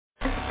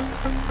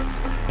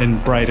in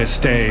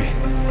brightest day,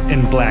 in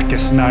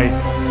blackest night.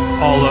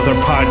 All other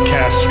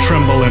podcasts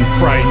tremble in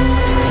fright.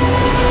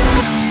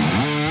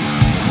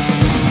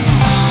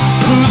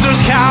 Losers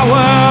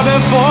cower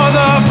before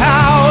the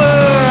power.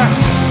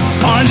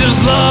 Oranges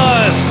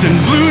lust and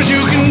blues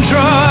you can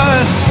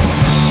trust.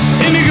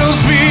 Indigos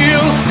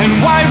feel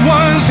and white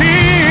ones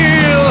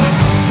heal.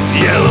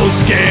 Yellow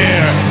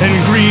scare and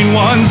green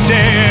ones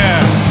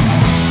dare.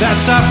 That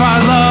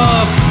sapphire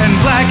love and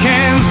black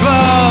hands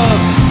glove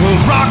will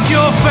rock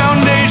your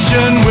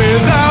foundation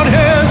without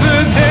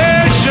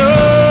hesitation.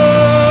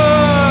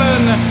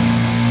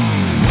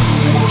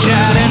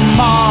 Chad and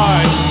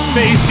Marge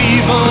face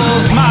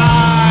evil's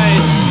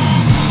might.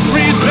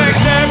 Respect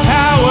their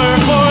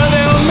power, for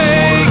they'll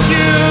make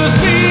you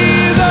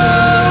see the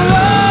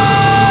light.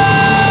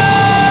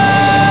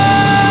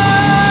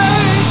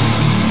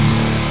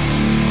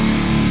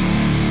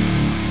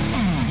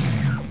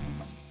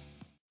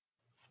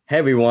 Hey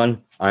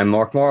everyone, I'm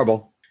Mark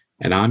Marble.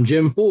 And I'm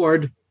Jim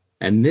Ford,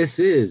 and this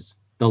is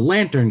the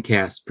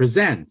LanternCast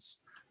presents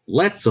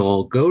Let's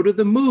All Go to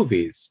the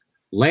Movies,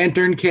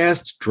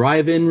 LanternCast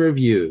Drive-In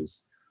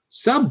Reviews,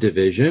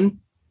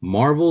 Subdivision,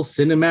 Marvel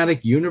Cinematic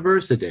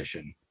Universe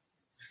Edition,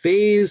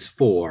 Phase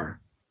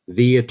 4,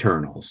 The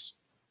Eternals.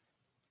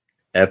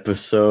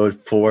 Episode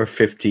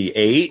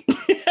 458.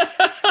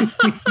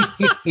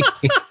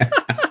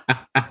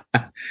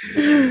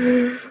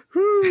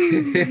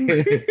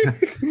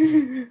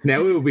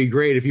 Now it would be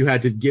great if you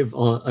had to give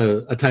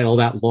a title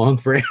that long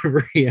for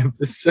every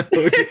episode.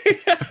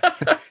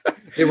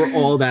 They were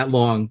all that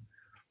long.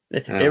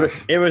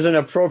 It was an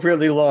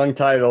appropriately long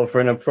title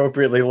for an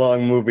appropriately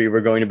long movie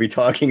we're going to be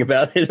talking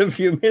about in a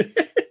few minutes.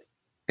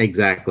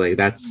 Exactly.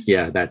 That's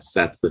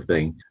the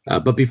thing.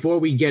 But before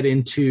we get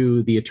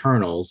into the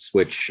Eternals,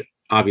 which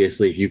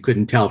obviously, if you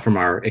couldn't tell from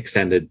our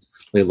extendedly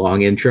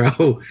long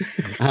intro,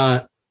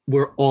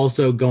 we're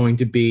also going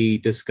to be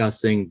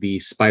discussing the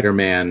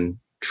Spider-Man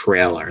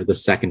trailer, the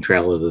second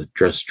trailer that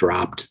just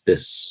dropped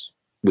this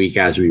week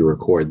as we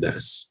record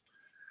this.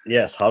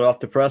 Yes, hot off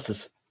the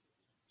presses.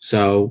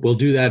 So we'll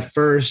do that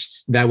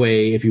first. That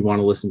way, if you want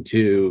to listen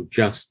to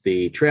just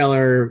the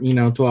trailer,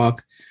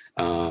 talk,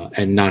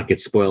 and not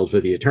get spoiled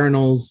for the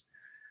Eternals,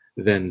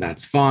 then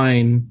that's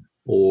fine.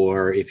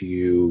 Or if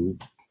you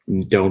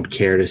don't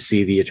care to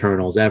see the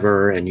Eternals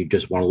ever and you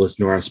just want to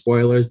listen to our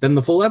spoilers, then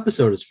the full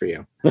episode is for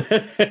you.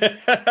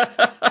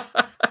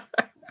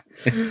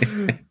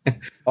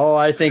 Oh,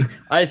 I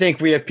think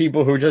we have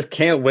people who just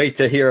can't wait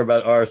to hear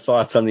about our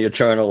thoughts on the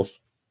Eternals.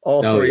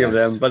 All three of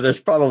them, but there's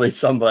probably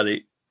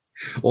somebody.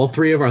 All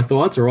three of our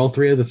thoughts, or all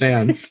three of the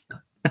fans?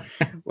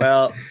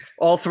 Well,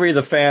 all three of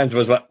the fans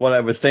was what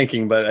I was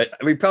thinking, but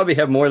we probably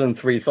have more than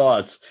three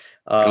thoughts.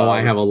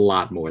 I have a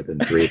lot more than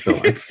three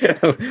thoughts.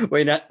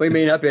 we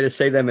may not be able to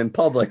say them in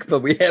public, but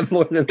we have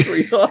more than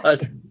three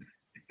thoughts.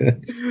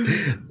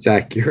 It's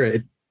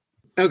accurate.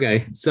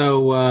 Okay,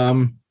 so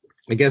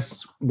I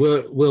guess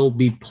we'll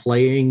be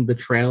playing the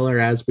trailer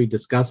as we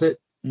discuss it.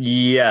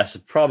 Yes,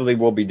 probably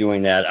will be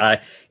doing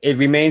that. It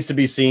remains to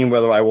be seen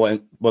whether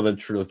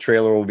the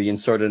trailer will be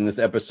inserted in this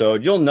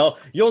episode. You'll know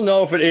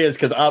if it is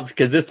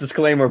because this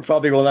disclaimer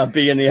probably will not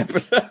be in the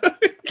episode.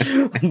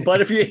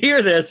 But if you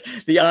hear this,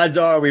 the odds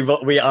are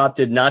we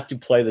opted not to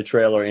play the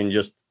trailer and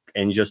just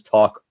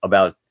talk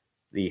about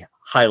the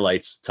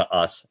highlights to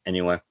us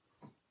anyway.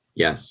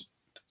 Yes.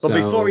 But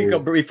before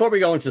we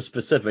go into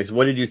specifics,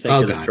 what did you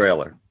think of the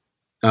trailer?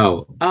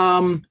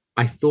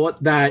 I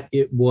thought that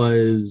it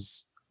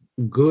was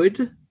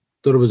good.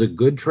 Thought it was a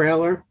good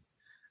trailer.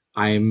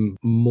 I'm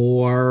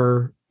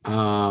more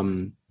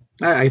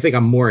I think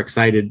I'm more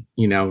excited,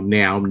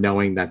 now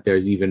knowing that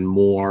there's even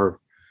more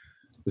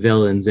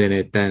villains in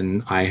it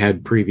than I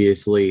had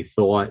previously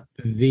thought.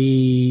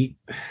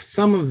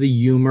 Some of the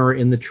humor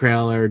in the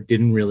trailer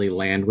didn't really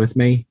land with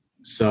me,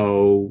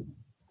 so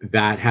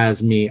that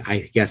has me,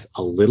 I guess,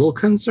 a little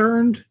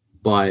concerned.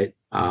 But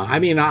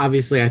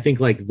obviously, I think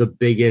like the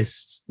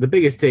biggest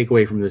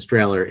takeaway from this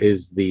trailer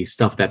is the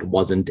stuff that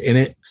wasn't in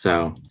it.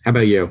 So how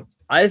about you?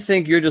 I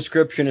think your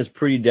description is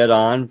pretty dead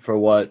on for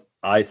what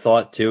I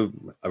thought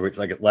too.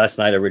 Like last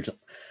night,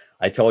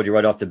 I told you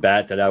right off the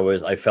bat that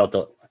I felt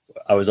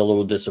I was a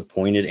little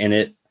disappointed in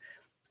it.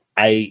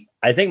 I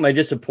think my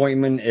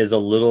disappointment is a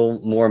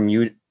little more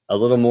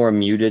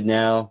muted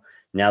now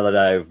that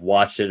I've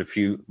watched it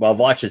I've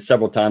watched it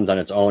several times on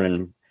its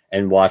own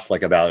and watched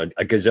like about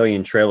a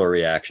gazillion trailer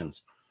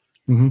reactions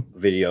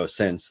videos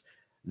since.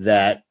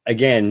 That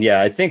again, yeah,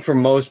 I think for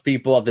most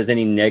people, if there's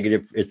any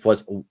negative,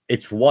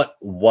 it's what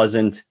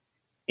wasn't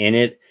in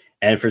it.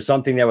 And for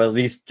something that was, at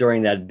least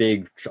during that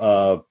big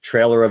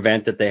trailer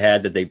event that they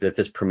had that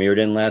this premiered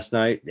in last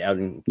night out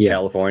in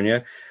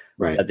California,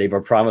 right? That they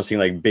were promising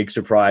like big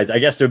surprise. I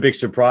guess their big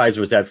surprise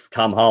was that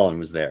Tom Holland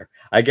was there.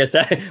 I guess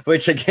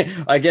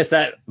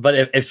that. But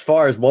as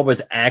far as what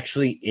was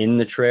actually in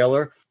the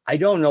trailer, I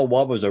don't know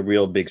what was a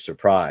real big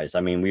surprise.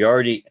 I mean, we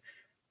already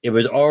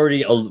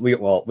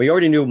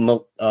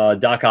knew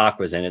Doc Ock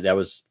was in it. That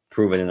was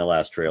proven in the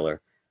last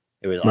trailer.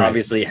 It was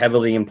obviously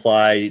heavily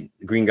implied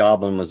Green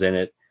Goblin was in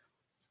it.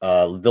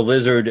 The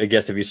lizard, I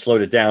guess if you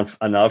slowed it down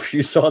enough,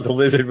 you saw the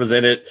lizard was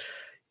in it.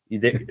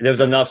 There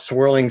was enough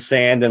swirling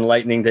sand and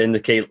lightning to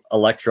indicate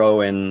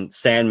Electro and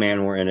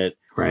Sandman were in it.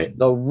 Right.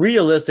 Though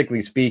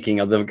realistically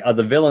speaking, of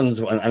the villains,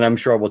 and I'm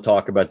sure we'll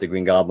talk about the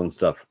Green Goblin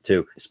stuff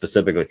too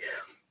specifically,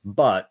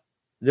 but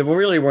there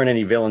really weren't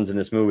any villains in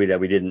this movie that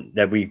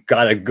we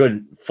got a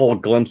good full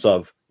glimpse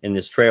of in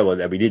this trailer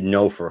that we didn't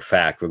know for a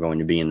fact were going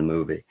to be in the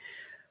movie.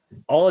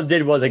 All it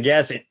did was, I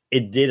guess,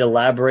 it did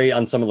elaborate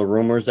on some of the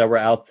rumors that were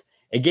out.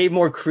 It gave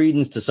more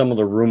credence to some of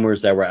the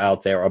rumors that were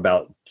out there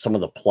about some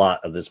of the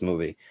plot of this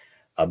movie,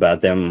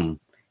 about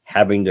them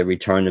having to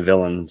return the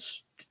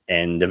villains,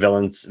 and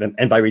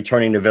by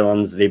returning the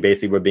villains, they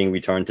basically were being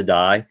returned to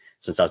die,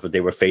 since that's what they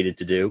were fated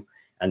to do,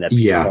 and that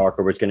Peter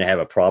Parker was going to have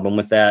a problem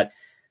with that,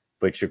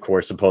 which of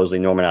course supposedly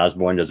Norman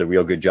Osborn does a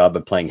real good job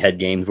of playing head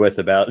games with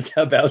about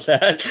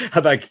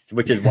that,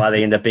 which is why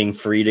they end up being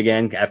freed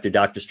again after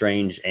Doctor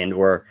Strange and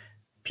or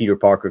Peter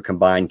Parker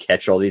combined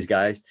catch all these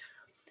guys.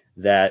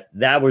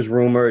 That was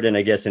rumored, and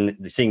I guess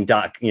in seeing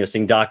Doc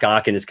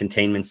Ock in his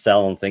containment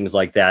cell and things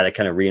like that, it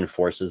kind of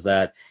reinforces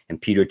that,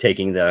 and Peter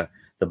taking the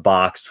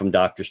box from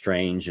Doctor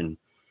Strange, and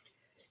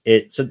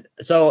it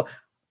so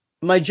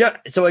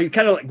it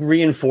kind of like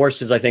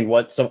reinforces, I think,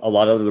 a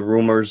lot of the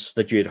rumors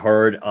that you had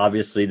heard.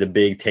 Obviously, the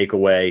big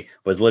takeaway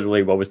was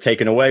literally what was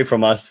taken away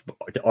from us,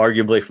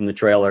 arguably from the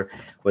trailer,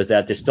 was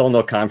that there's still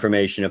no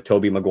confirmation of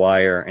Tobey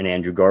Maguire and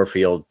Andrew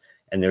Garfield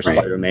and their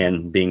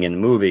Spider-Man being in the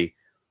movie.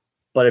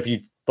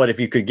 But if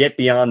you could get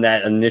beyond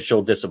that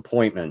initial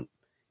disappointment,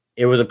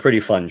 it was a pretty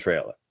fun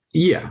trailer.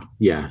 Yeah,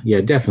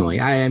 definitely.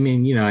 I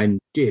mean, and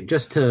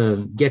just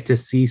to get to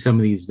see some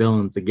of these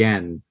villains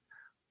again,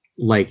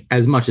 like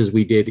as much as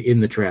we did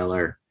in the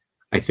trailer,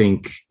 I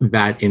think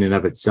that in and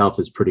of itself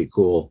is pretty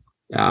cool.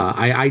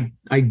 I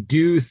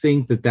do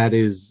think that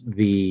is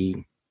the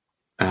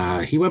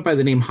he went by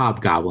the name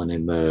Hobgoblin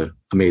in the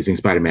Amazing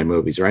Spider-Man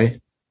movies,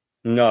 right?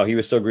 No, he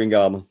was still Green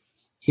Goblin.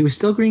 He was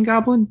still Green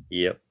Goblin?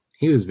 Yep.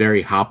 He was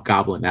very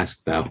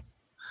Hobgoblin-esque though.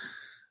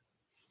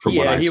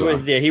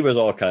 He was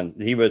all kind.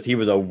 He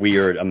was a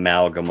weird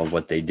amalgam of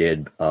what they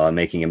did,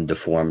 making him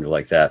deformed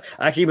like that.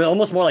 Actually, but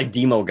almost more like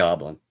Demo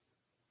Goblin.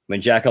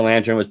 When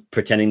Jack-o'-lantern was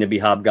pretending to be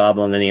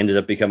Hobgoblin, and then he ended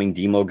up becoming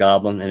Demo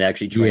Goblin and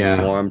actually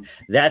transformed.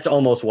 Yeah. That's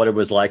almost what it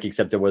was like,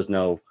 except there was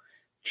no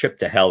trip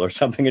to hell or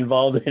something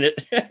involved in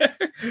it.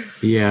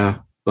 Yeah,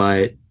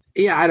 but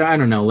yeah, I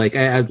don't know. Like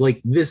I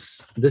like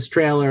this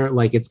trailer.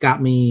 Like it's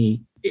got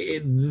me.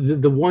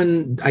 The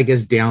one, I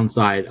guess,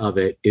 downside of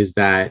it is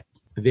that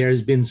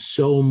there's been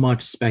so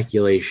much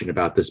speculation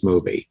about this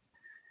movie,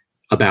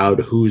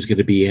 about who's going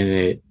to be in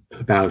it,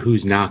 about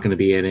who's not going to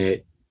be in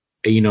it,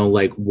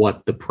 like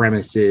what the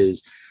premise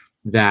is,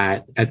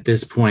 that at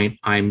this point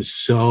I'm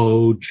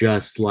so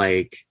just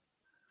like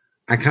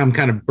I'm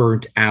kind of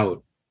burnt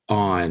out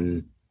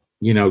on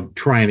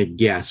trying to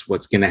guess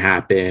what's going to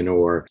happen,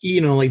 or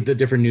like the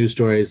different news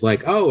stories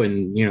like, oh,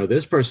 and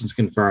this person's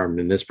confirmed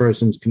and this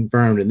person's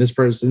confirmed and this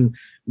person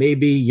may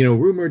be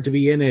rumored to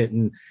be in it,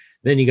 and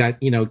then you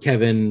got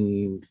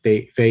Kevin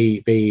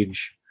Feige.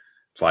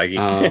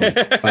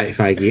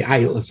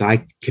 Feige.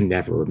 I can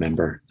never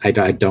remember. I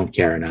don't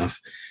care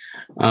enough.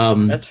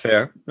 That's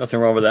fair.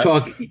 Nothing wrong with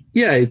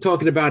that.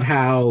 Talking about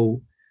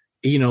how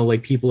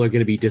like people are going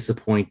to be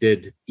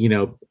disappointed,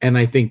 and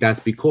I think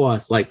that's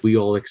because like we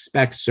all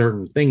expect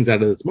certain things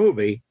out of this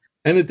movie,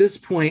 and at this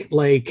point,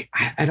 like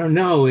I don't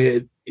know,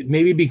 it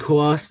maybe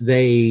because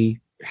they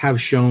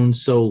have shown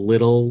so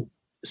little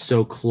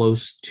so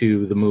close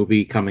to the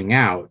movie coming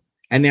out,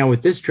 and now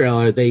with this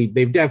trailer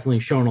they've definitely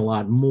shown a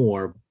lot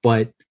more,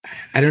 but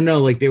I don't know,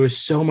 like there was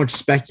so much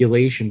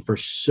speculation for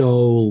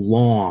so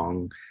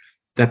long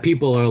that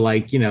people are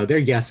like,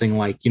 they're guessing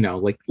like,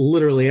 like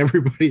literally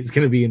everybody's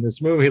going to be in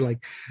this movie. Like,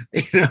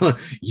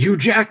 Hugh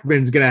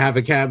Jackman's going to have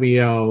a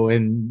cameo,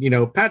 and,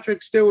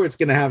 Patrick Stewart's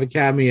going to have a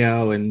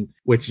cameo, and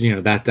which,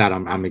 that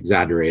I'm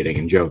exaggerating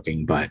and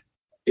joking, but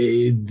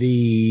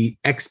the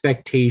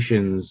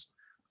expectations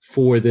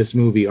for this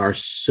movie are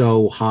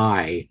so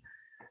high.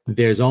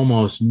 There's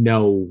almost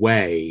no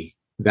way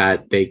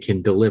that they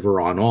can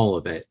deliver on all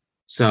of it.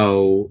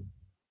 So,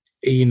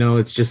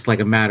 it's just like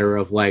a matter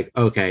of like,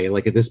 okay,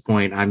 like at this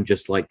point, I'm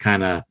just like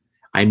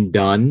I'm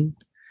done.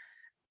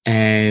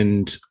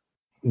 And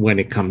when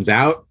it comes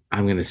out,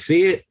 I'm going to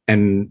see it,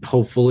 and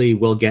hopefully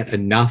we'll get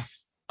enough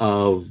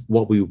of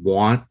what we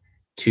want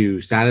to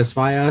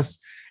satisfy us.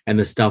 And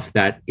the stuff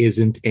that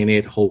isn't in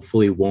it,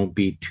 hopefully won't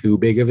be too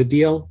big of a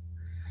deal.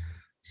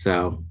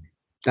 So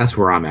that's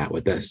where I'm at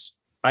with this.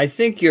 I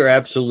think you're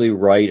absolutely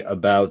right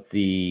about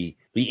the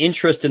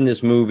interest in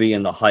this movie,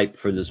 and the hype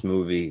for this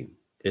movie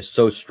is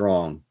so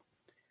strong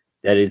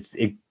that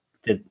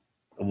that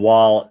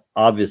while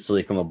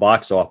obviously from a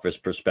box office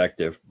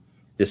perspective,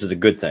 this is a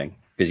good thing,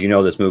 because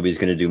this movie is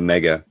going to do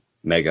mega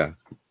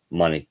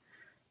money.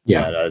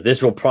 Yeah.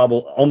 This will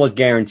probably almost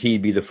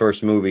guaranteed be the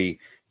first movie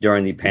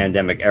during the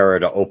pandemic era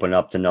to open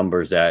up to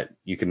numbers that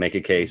you can make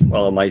a case,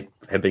 well, it might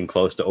have been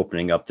close to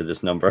opening up to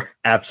this number.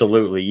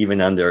 Absolutely,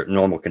 even under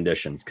normal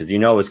conditions, because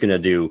it's going to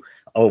do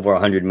over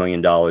 $100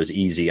 million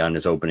easy on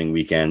this opening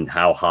weekend.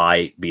 How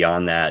high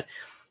beyond that,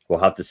 we'll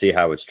have to see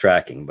how it's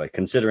tracking. But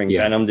considering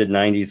Venom did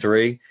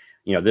 93,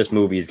 this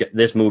movie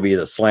is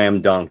a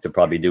slam dunk to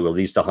probably do at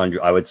least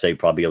 100. I would say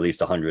probably at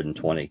least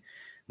 $120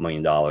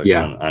 million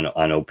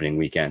on opening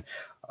weekend.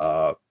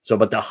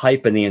 But the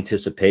hype and the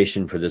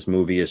anticipation for this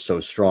movie is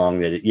so strong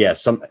that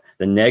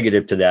the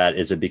negative to that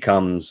is it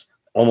becomes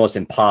almost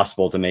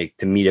impossible to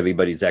meet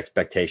everybody's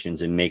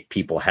expectations and make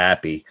people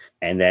happy.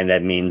 And then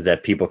that means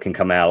that people can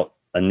come out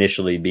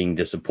initially being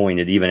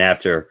disappointed even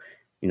after,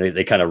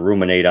 they kind of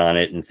ruminate on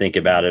it and think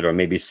about it, or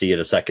maybe see it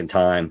a second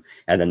time.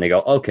 And then they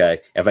go,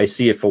 okay, if I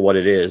see it for what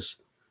it is,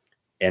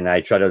 and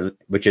I try to,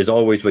 which is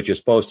always what you're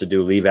supposed to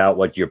do, leave out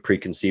what your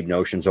preconceived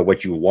notions or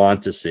what you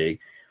want to see,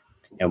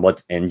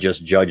 and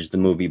just judge the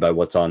movie by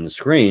what's on the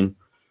screen.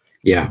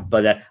 Yeah.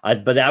 But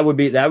that would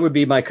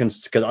be my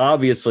because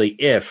obviously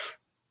and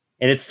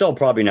it's still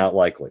probably not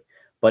likely,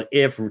 but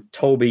if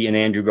Tobey and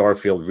Andrew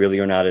Garfield really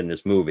are not in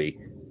this movie,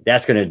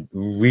 that's going to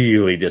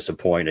really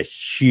disappoint a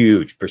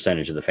huge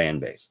percentage of the fan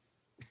base.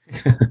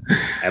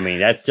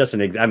 That's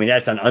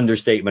an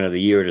understatement of the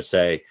year to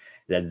say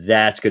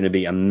that's going to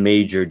be a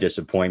major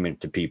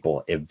disappointment to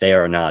people if they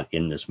are not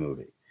in this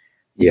movie.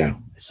 Yeah.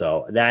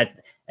 So that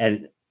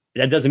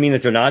doesn't mean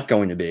that they're not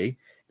going to be.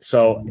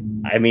 So,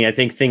 I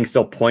think things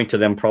still point to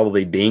them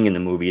probably being in the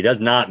movie. It does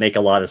not make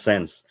a lot of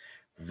sense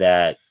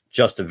that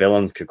just the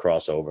villains could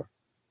cross over.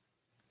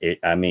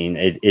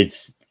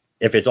 It's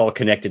if it's all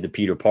connected to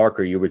Peter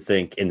Parker, you would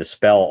think in the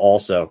spell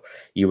also,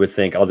 you would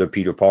think other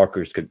Peter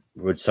Parkers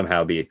would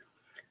somehow be.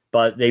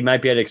 But they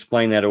might be able to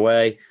explain that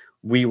away.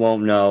 We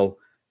won't know.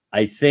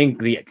 I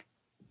think the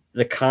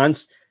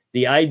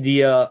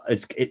idea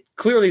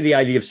clearly the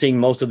idea of seeing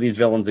most of these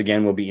villains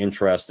again will be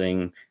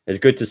interesting. It's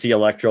good to see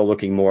Electro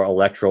looking more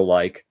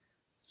Electro-like.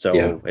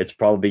 So It's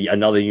probably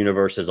another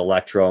universe as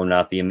Electro,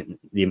 not the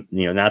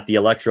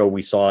Electro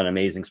we saw in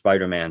Amazing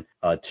Spider-Man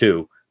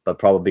 2, but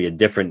probably a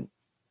different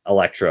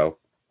Electro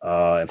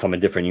from a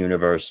different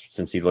universe,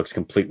 since he looks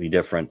completely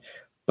different.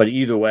 But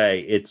either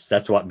way,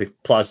 that's what.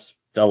 Plus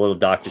the little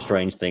Doctor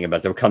Strange thing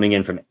about they're coming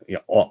in from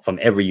from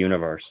every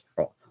universe,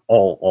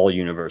 all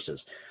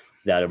universes.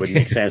 That it would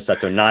make sense that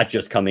they're not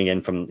just coming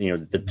in from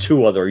the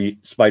two other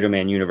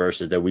Spider-Man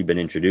universes that we've been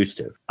introduced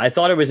to. I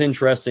thought it was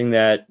interesting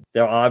that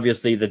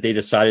they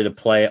decided to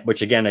play it,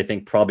 which again I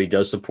think probably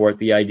does support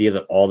the idea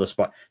that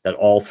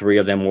all three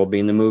of them will be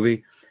in the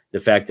movie. The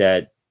fact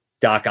that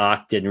Doc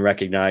Ock didn't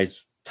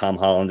recognize Tom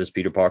Holland as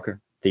Peter Parker.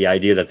 The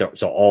idea that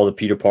so all the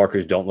Peter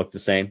Parkers don't look the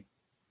same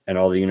in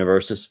all the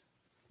universes.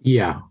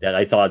 Yeah. That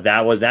I thought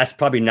that's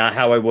probably not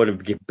how I would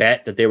have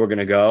bet that they were going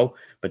to go.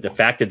 But the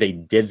fact that they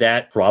did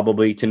that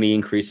probably to me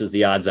increases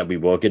the odds that we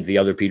will get the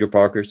other Peter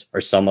Parkers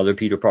or some other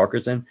Peter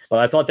Parkers in. But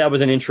I thought that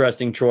was an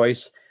interesting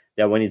choice,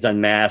 that when he's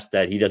unmasked,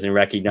 that he doesn't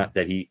recognize,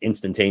 that he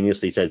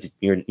instantaneously says,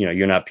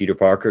 you're not Peter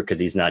Parker, because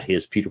he's not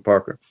his Peter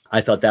Parker.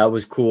 I thought that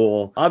was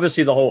cool.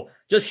 Obviously,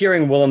 just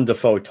hearing Willem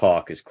Dafoe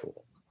talk is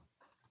cool.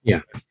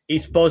 Yeah.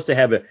 He's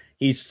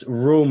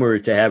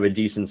rumored to have a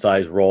decent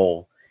sized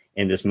role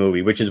in this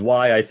movie, which is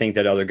why I think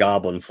that other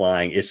Goblin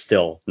flying is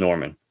still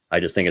Norman.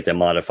 I just think it's a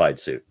modified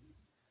suit.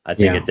 I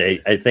think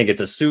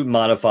it's a suit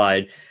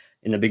modified.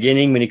 In the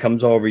beginning, when he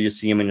comes over, you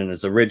see him in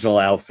his original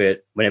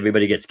outfit when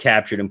everybody gets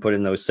captured and put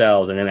in those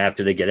cells, and then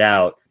after they get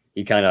out,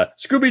 he kind of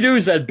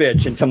Scooby-Doo's that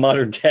bitch into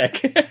modern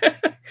tech.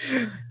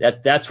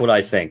 That's what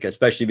I think,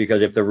 especially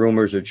because if the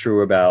rumors are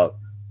true about,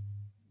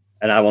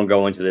 and I won't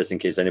go into this in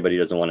case anybody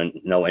doesn't want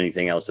to know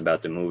anything else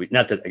about the movie.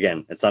 Not that,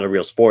 again, it's not a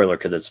real spoiler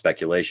because it's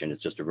speculation.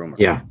 It's just a rumor.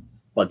 Yeah.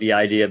 But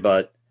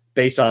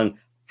based on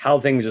how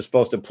things are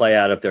supposed to play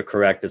out, if they're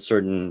correct, that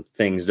certain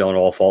things don't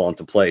all fall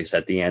into place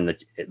at the end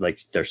like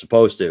they're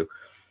supposed to,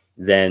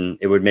 then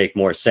it would make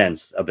more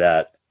sense of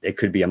that. It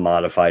could be a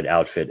modified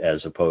outfit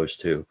as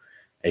opposed to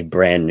a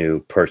brand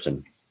new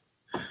person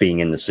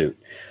being in the suit.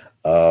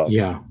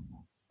 Yeah.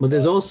 But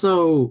there's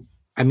also,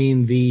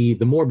 the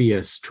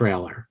Morbius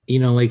trailer.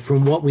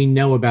 From what we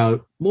know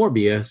about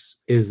Morbius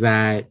is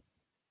that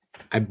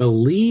I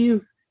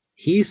believe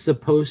he's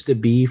supposed to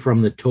be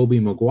from the Tobey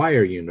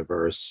Maguire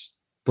universe,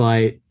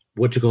 but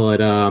was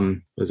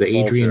it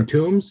Adrian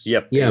Toomes?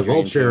 Yep. Yeah, Adrian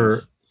Vulture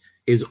Toomes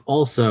is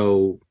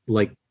also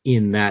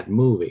in that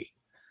movie.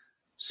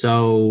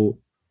 So,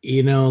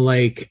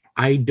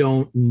 I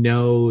don't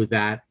know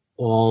that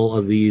all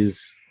of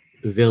these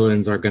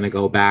villains are going to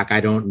go back. I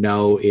don't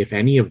know if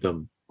any of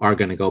them are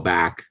going to go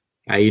back.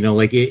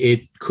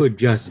 It could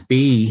just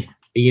be,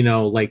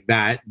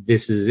 that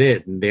this is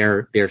it and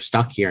they're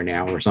stuck here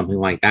now or something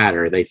like that,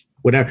 or they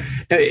whatever.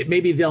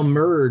 Maybe they'll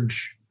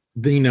merge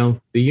the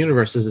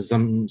universes as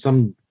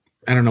some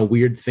I don't know,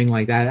 weird thing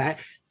like that.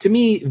 To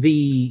me,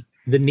 the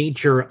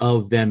nature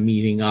of them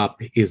meeting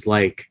up is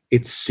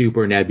it's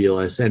super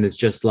nebulous, and it's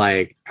just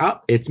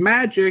it's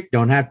magic,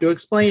 don't have to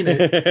explain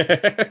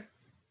it.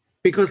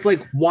 Because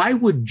why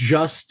would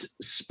just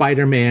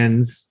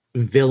Spider-Man's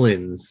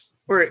villains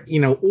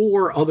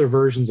or other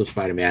versions of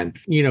Spider-Man,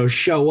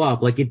 show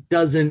up. Like it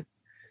doesn't,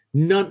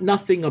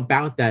 nothing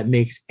about that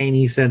makes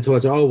any sense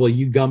whatsoever. Oh, well,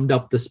 you gummed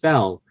up the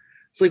spell.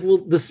 It's like, well,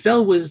 the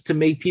spell was to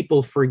make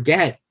people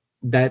forget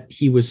that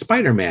he was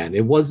Spider-Man.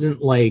 It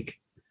wasn't like,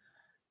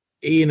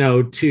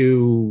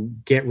 to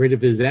get rid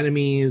of his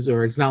enemies,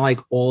 or it's not like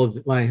all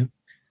of my,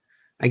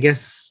 I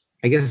guess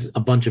a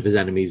bunch of his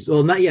enemies.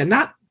 Well,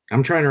 not.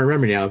 I'm trying to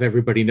remember now if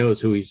everybody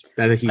knows who he's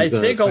I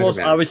think almost.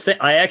 Spider-Man.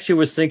 I actually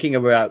was thinking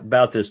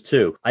about this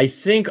too. I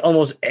think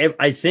almost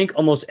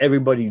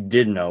everybody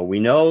did know.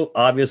 We know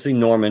obviously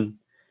Norman.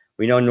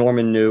 We know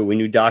Norman knew. We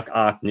knew Doc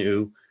Ock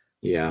knew.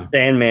 Yeah.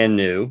 Sandman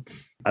knew.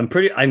 I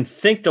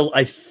think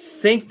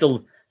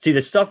the see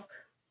the stuff.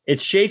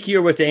 It's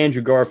shakier with the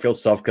Andrew Garfield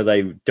stuff because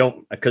I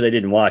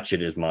didn't watch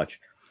it as much.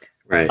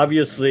 Right.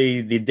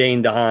 Obviously, the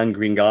Dane DeHaan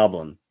Green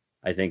Goblin,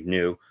 I think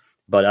knew,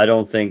 but I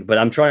don't think. But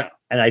I'm trying,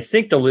 and I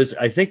think the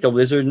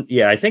lizard.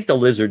 Yeah, I think the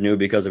lizard knew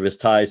because of his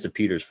ties to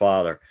Peter's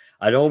father.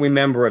 I don't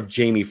remember if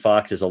Jamie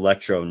Foxx's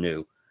Electro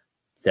knew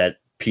that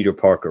Peter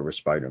Parker was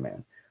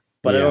Spider-Man.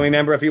 But I don't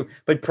remember if he.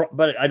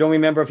 But I don't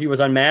remember if he was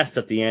unmasked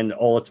at the end.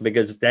 All it's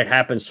because that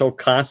happens so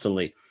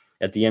constantly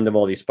at the end of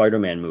all these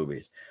Spider-Man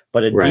movies.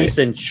 But a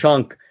decent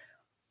chunk.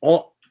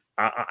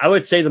 I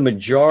would say the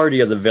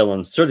majority of the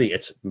villains, certainly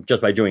it's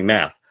just by doing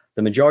math,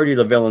 the majority of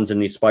the villains in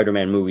these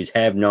Spider-Man movies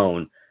have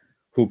known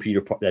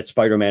that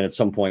Spider-Man at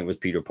some point was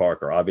Peter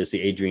Parker.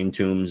 Obviously, Adrian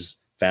Toomes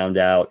found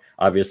out.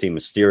 Obviously,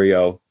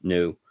 Mysterio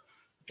knew.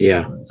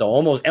 Yeah. So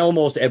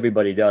almost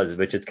everybody does,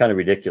 which is kind of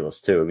ridiculous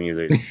too. I mean,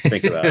 you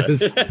think about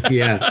it.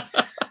 Yeah.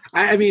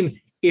 I mean,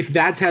 if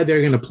that's how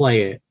they're going to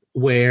play it,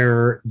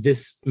 where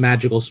this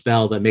magical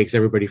spell that makes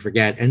everybody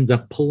forget ends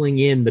up pulling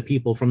in the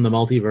people from the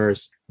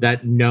multiverse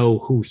that know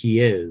who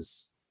he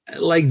is,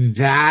 like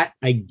that,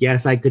 I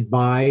guess I could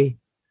buy,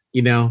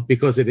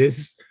 because it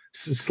is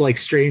like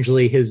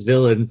strangely his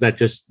villains that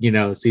just,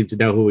 seem to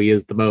know who he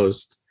is the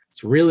most.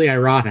 It's really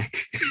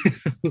ironic.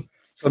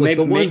 It's like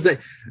the ones that,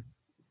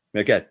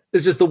 okay,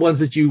 it's just the ones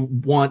that you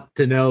want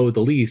to know the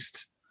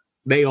least,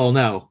 they all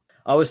know.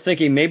 I was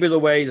thinking maybe the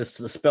way the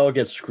spell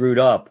gets screwed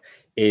up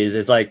is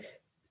it's like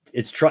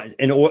it's trying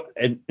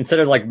instead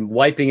of like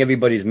wiping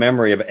everybody's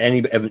memory of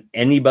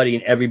anybody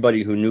and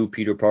everybody who knew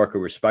Peter Parker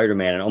was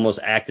Spider-Man, and almost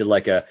acted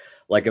like a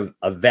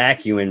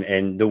vacuum.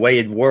 And the way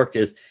it worked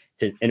is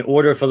in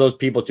order for those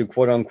people to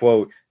quote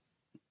unquote,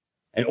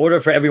 in order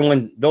for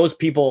those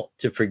people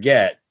to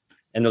forget,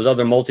 and those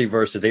other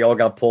multiverses, they all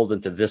got pulled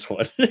into this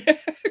one.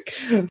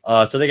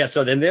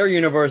 So in their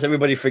universe,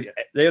 everybody forget.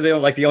 They're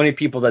like the only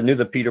people that knew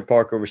that Peter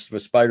Parker was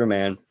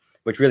Spider-Man,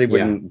 which really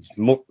wouldn't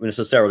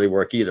necessarily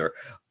work either.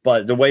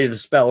 But the way the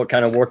spell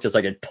kind of worked is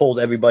like it pulled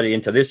everybody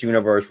into this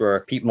universe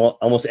where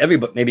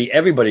maybe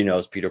everybody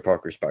knows Peter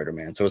Parker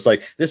Spider-Man. So it's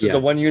like this is the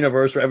one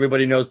universe where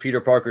everybody knows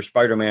Peter Parker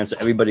Spider-Man, so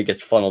everybody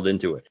gets funneled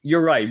into it.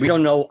 You're right. We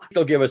don't know.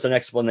 They'll give us an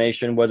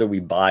explanation whether we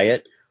buy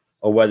it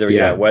or whether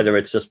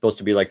it's just supposed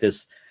to be like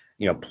this,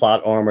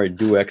 plot armor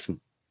Deus Ex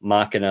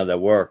Machina that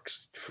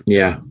works.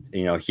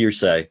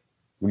 Hearsay.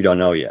 We don't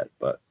know yet,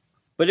 but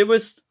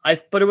I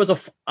thought it was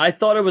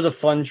a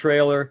fun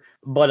trailer,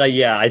 but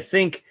I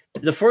think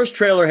the first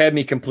trailer had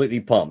me completely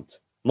pumped,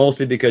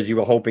 mostly because you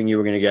were hoping you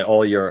were going to get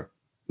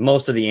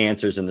most of the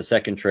answers in the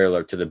second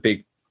trailer to the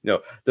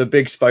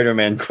big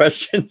Spider-Man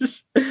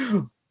questions.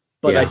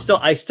 But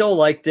I still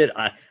liked it.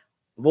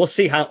 We'll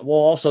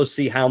also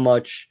see how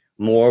much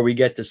more we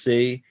get to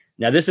see.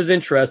 Now, this is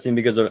interesting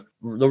because the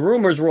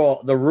rumors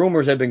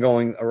have been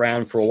going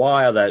around for a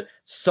while that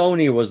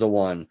Sony was the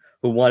one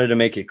who wanted to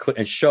make it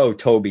and show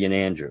Toby and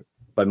Andrew,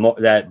 but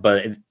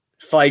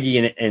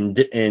Feige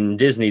and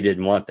Disney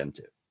didn't want them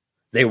to.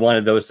 They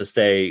wanted those to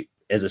stay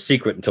as a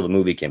secret until the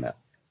movie came out.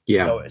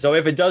 Yeah. So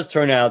if it does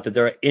turn out that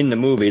they're in the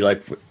movie,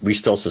 like we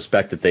still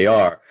suspect that they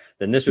are,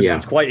 then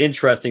it's quite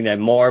interesting that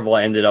Marvel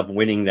ended up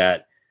winning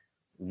that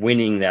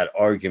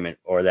argument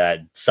or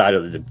that side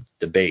of the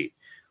debate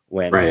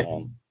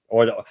when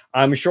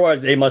I'm sure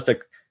they must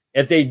have.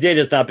 If they did,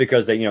 it's not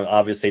because they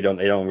obviously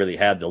they don't really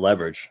have the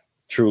leverage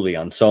truly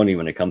on Sony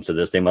when it comes to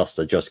this. They must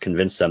have just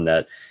convinced them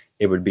that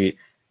it would be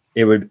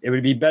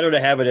better to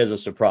have it as a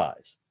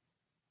surprise.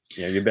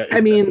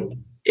 I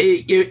mean,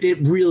 it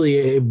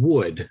really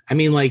would. I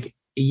mean, like,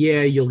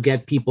 you'll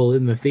get people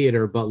in the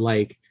theater, but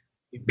like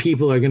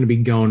people are going to be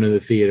going to the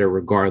theater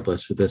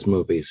regardless with this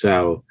movie.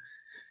 So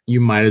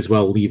you might as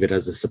well leave it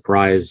as a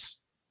surprise.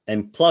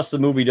 And plus, the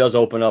movie does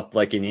open up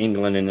like in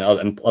England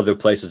and other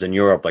places in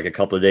Europe, like a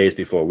couple of days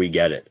before we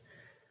get it.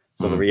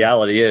 So the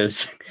reality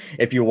is,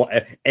 if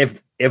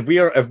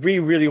we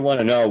really want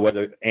to know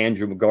whether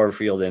Andrew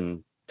Garfield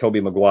and Tobey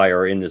Maguire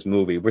are in this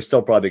movie, we're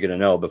still probably going to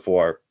know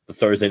before the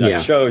Thursday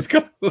night shows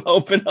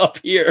open up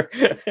here.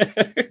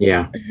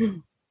 Yeah,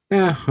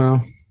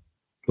 well,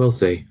 we'll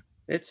see.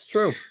 It's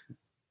true.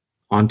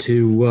 On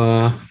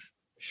to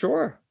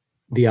sure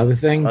the other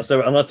thing.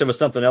 Unless there was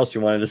something else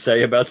you wanted to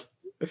say about.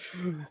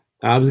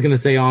 I was going to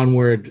say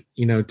onward,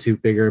 to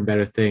bigger and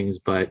better things,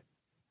 but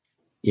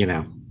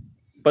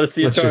but it's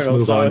the Let's just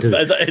Eternals, move so on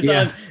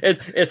to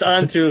it's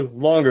on to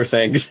longer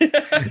things.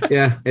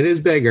 Yeah, it is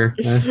bigger.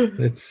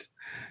 It's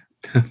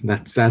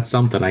that's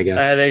something, I guess.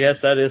 I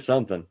guess that is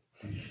something.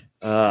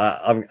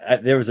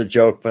 There was a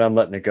joke, but I'm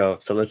letting it go.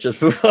 So let's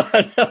just move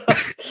on.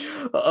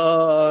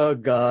 Oh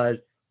God.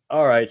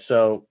 All right.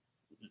 So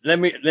let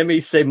me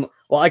say.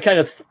 Well, I kind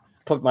of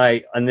put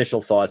my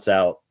initial thoughts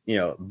out,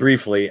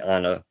 briefly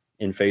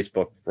in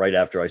Facebook right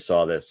after I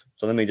saw this.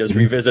 So let me just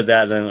revisit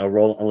that, and then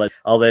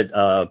I'll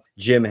let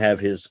Jim have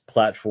his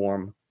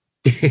platform.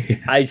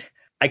 I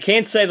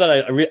can't say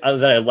that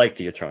I liked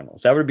the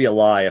Eternals. That would be a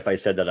lie if I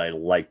said that I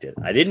liked it.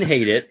 I didn't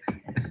hate it.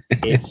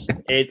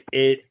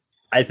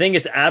 I think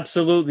it's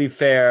absolutely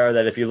fair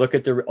that if you look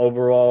at the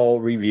overall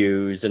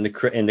reviews and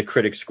the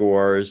critic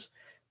scores,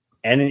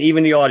 and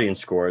even the audience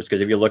scores,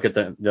 because if you look at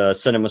the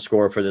cinema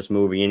score for this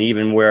movie, and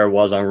even where it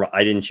was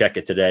I didn't check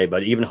it today,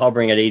 but even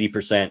hovering at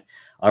 80%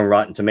 on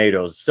Rotten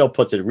Tomatoes, still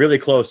puts it really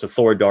close to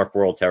Thor: Dark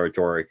World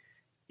territory,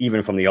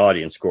 even from the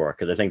audience score,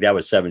 because I think that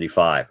was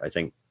 75. I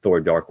think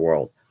Thor: Dark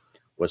World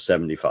was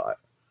 75.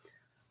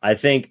 I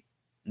think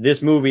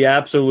this movie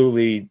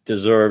absolutely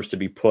deserves to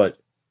be put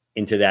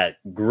into that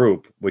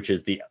group, which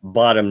is the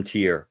bottom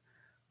tier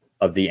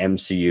of the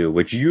MCU,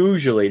 which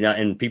usually not,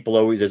 and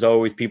there's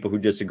always people who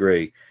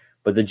disagree,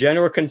 but the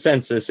general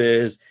consensus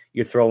is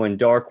you throw in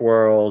Dark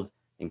World,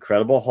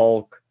 Incredible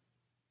Hulk,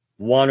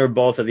 one or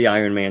both of the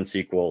Iron Man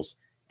sequels,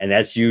 and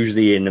that's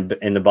usually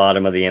in the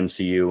bottom of the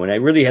MCU, and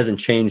it really hasn't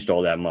changed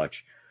all that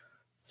much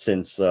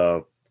since,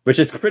 which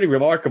is pretty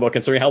remarkable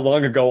considering how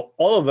long ago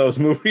all of those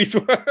movies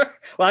were.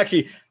 Well,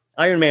 actually,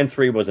 Iron Man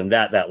 3 wasn't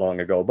that long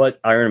ago, but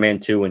Iron Man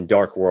 2 and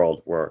Dark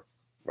World were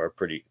a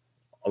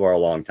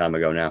long time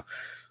ago now.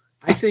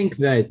 I think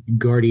that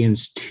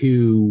Guardians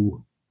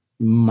 2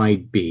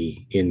 might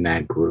be in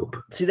that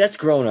group. See, that's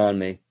grown on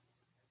me.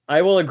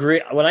 I will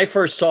agree. When I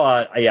first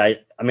saw it, I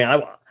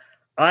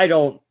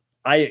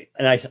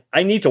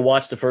need to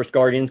watch the first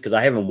Guardians because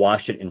I haven't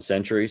watched it in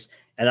centuries,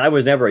 and I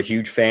was never a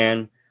huge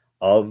fan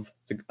of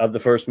the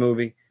first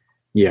movie.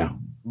 Yeah.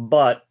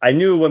 But I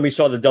knew when we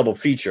saw the double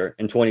feature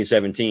in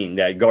 2017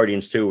 that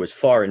Guardians 2 was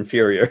far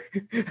inferior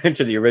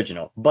to the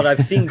original. But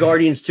I've seen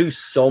Guardians 2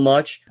 so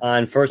much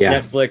on first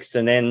Netflix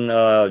and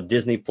then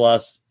Disney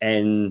Plus,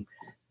 and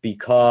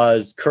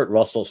because Kurt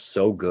Russell's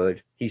so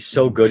good, he's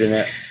so good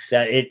in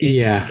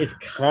it's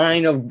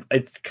kind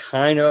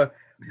of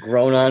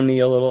grown on me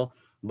a little.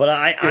 But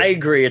I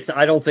agree.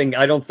 I don't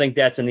think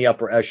that's in the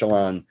upper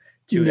echelon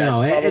too.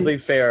 No, that's probably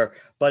fair.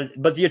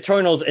 But the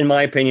Eternals, in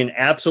my opinion,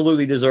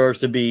 absolutely deserves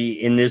to be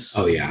in this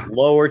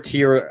lower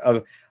tier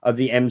of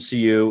the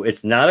MCU.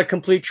 It's not a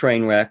complete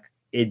train wreck.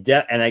 And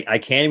I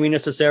can't even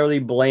necessarily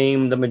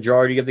blame the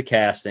majority of the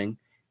casting.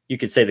 You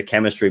could say the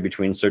chemistry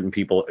between certain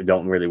people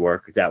don't really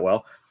work that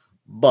well.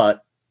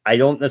 But I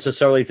don't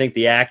necessarily think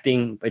the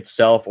acting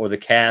itself or the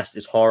cast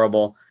is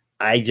horrible.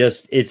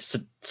 It's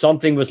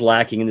something was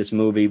lacking in this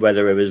movie,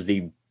 whether it was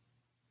the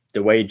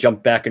way it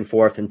jumped back and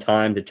forth in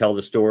time to tell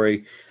the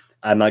story.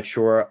 I'm not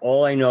sure.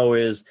 All I know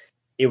is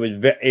it was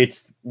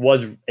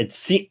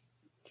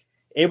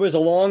a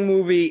long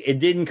movie. It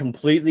didn't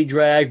completely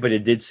drag, but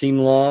it did seem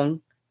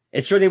long.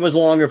 It certainly was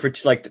longer for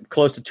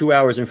close to 2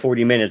 hours and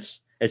 40 minutes.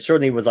 It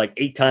certainly was like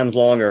 8 times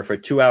longer for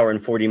a 2 hour and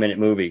 40 minute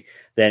movie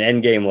than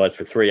Endgame was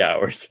for 3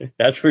 hours.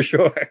 That's for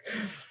sure.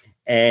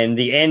 And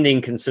the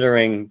ending,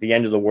 considering the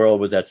end of the world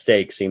was at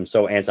stake, seemed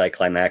so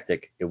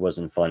anticlimactic. It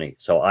wasn't funny.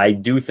 So I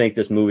do think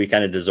this movie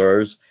kind of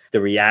deserves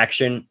the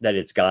reaction that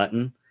it's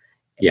gotten.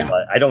 Yeah.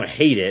 But I don't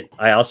hate it.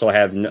 I also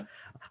have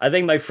I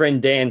think my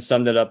friend Dan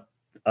summed it up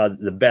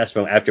the best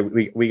after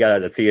we got out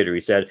of the theater.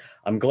 He said,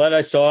 "I'm glad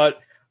I saw it,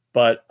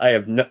 but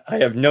I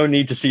have no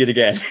need to see it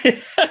again."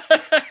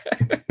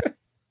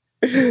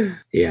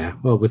 Yeah,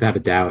 well, without a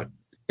doubt.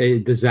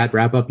 Does that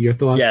wrap up your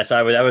thoughts? Yes,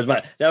 that was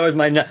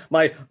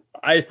my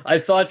I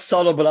thought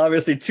subtle, but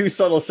obviously too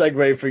subtle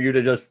segue for you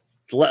to just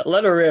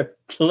let her rip,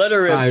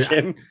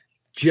 Jim.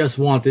 I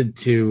wanted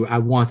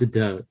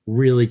to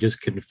really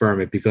just confirm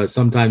it, because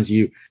sometimes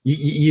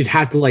you'd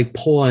have to like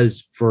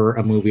pause for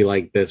a movie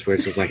like this where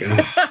it's just like,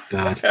 oh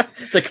God.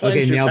 To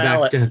cleanse your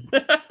palate.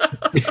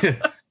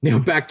 Now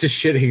back to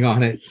shitting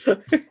on it.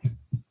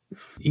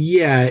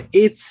 Yeah,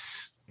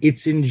 it's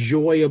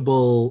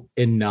enjoyable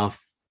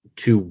enough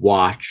to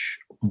watch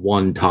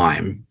one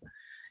time.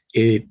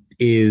 It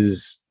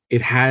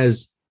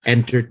has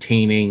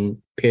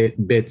entertaining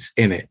bits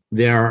in it.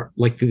 There,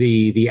 like,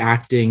 the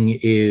acting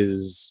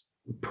is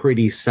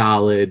pretty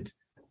solid.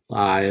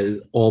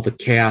 All the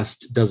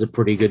cast does a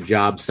pretty good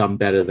job, some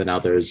better than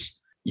others.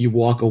 You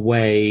walk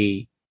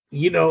away,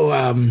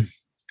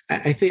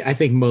 I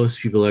think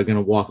most people are going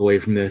to walk away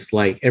from this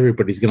like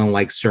everybody's going to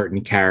like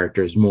certain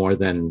characters more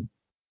than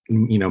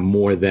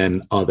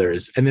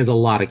others, and there's a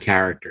lot of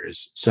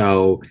characters,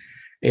 so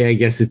I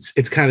guess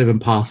it's kind of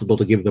impossible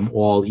to give them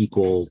all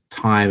equal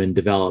time and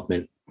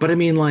development. But I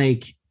mean,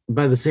 like,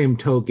 by the same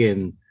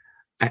token,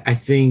 I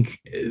think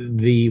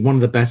one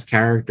of the best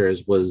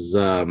characters was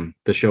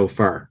the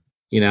chauffeur.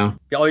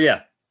 Oh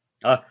yeah,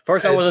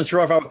 First, I wasn't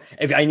sure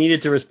if I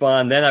needed to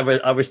respond. Then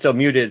I was still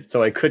muted,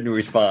 so I couldn't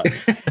respond.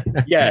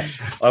 Yes,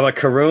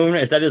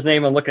 Karun, is that his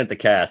name? I'm looking at the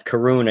cast.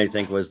 Karun, I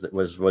think, was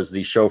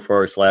the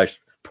chauffeur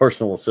 /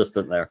 personal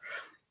assistant there.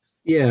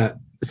 Yeah.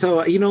 So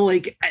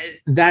like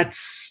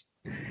that's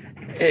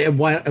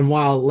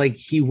while like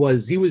he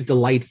was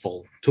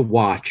delightful to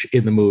watch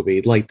in the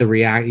movie, like the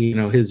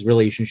his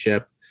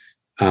relationship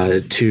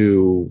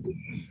to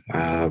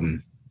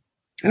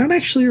I don't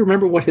actually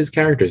remember what his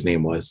character's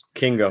name was.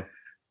 Kingo.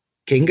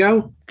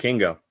 Kingo?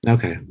 Kingo.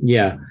 Okay.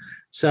 Yeah.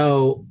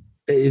 So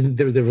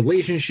the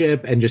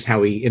relationship and just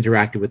how he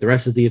interacted with the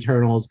rest of the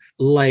Eternals,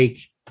 like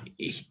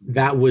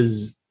that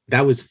was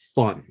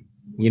fun.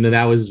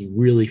 That was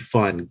really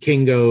fun.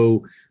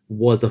 Kingo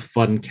was a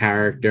fun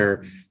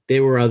character.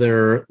 There were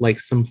other like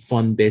some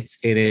fun bits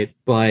in it,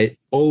 but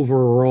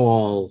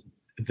overall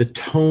the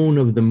tone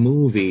of the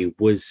movie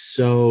was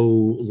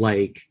so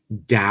like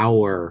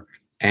dour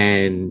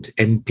and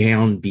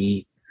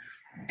downbeat.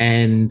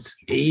 And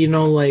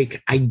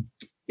like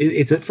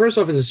it's first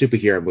off, it's a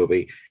superhero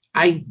movie.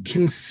 I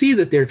can see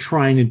that they're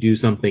trying to do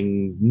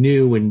something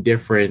new and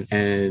different,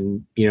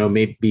 and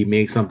maybe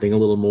make something a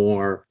little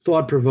more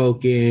thought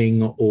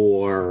provoking,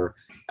 or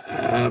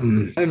I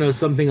don't know,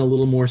 something a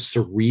little more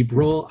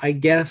cerebral, I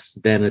guess,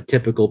 than a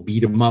typical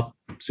beat 'em up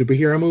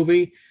superhero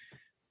movie.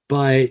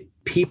 But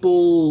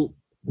people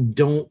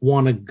don't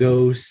want to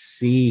go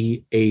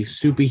see a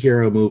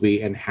superhero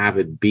movie and have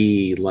it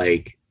be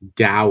like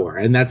dour,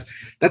 and that's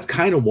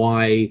kind of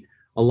why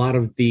a lot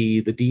of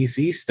the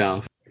DC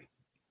stuff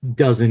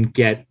doesn't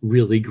get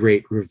really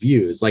great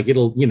reviews. Like it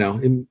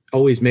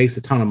always makes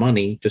a ton of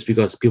money just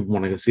because people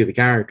want to go see the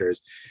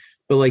characters.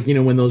 But like,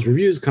 when those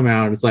reviews come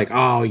out, it's like,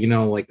 oh,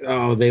 like,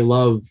 oh, they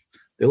love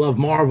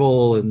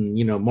Marvel, and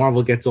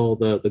Marvel gets all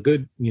the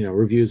good,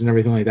 reviews and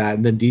everything like that.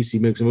 And then DC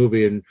makes a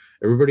movie and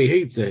everybody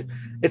hates it.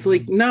 It's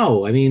like,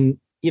 no, I mean,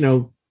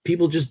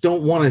 people just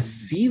don't want to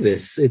see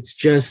this.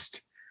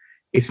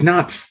 It's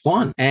not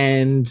fun.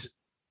 And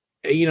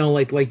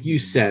like you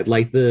said,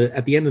 like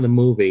at the end of the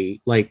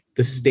movie, like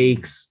the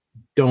stakes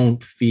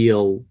don't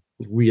feel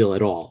real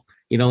at all.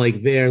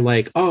 Like they're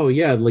like, oh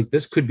yeah, like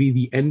this could be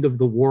the end of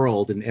the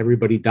world and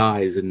everybody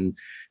dies and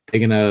they're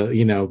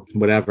gonna,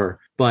 whatever.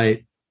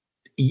 But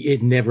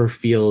it never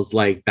feels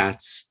like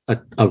that's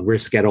a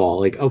risk at all.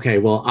 Like, okay,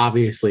 well,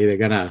 obviously they're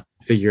gonna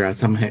figure out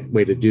some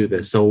way to do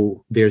this,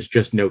 so there's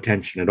just no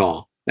tension at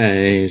all. And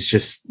it's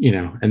just,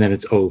 and then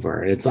it's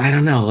over. It's, I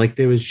don't know, like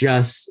there's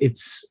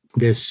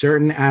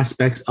certain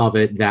aspects of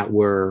it that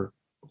were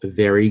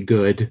very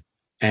good,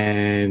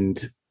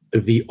 and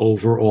the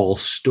overall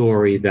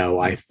story, though,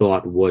 I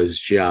thought was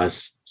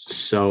just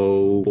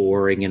so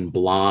boring and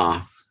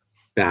blah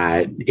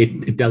that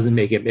it doesn't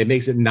make it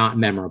makes it not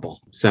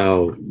memorable.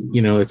 So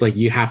it's like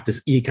you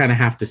kind of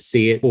have to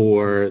see it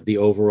for the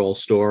overall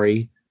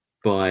story,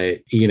 but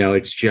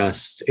it's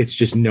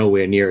just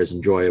nowhere near as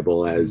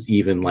enjoyable as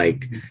even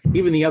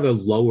the other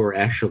lower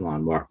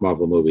echelon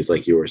Marvel movies,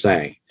 like you were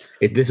saying.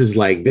 This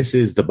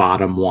is the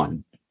bottom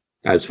one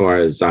as far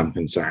as I'm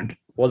concerned.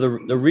 Well,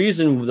 the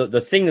reason,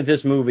 the thing that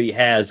this movie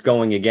has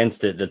going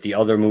against it that the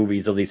other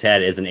movies at least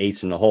had as an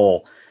ace in the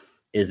hole,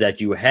 is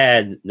that you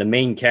had the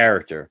main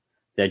character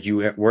that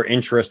you were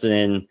interested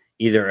in,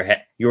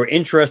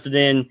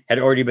 had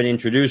already been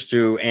introduced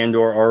to, and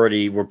or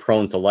already were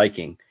prone to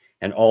liking.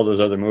 And all those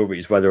other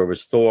movies, whether it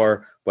was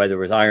Thor, whether it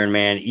was Iron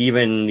Man,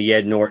 even the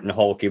Ed Norton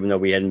Hulk, even though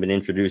we hadn't been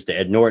introduced to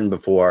Ed Norton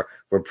before,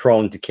 were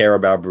prone to care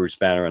about Bruce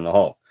Banner and the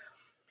Hulk.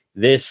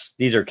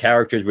 These are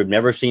characters we've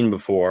never seen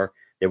before.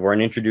 They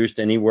weren't introduced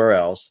anywhere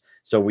else.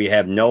 So we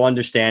have no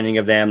understanding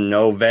of them,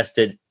 no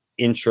vested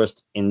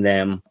interest in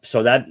them.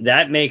 So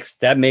that makes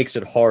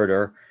it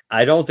harder.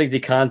 I don't think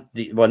not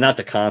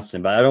the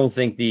constant, but I don't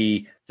think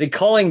the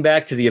calling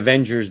back to the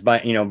Avengers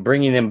by,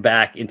 bringing them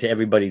back into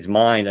everybody's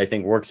mind, I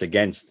think works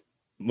against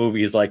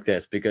movies like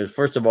this, because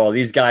first of all,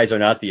 these guys are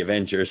not the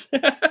Avengers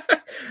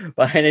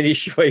by any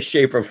way,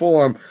 shape, or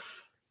form.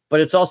 But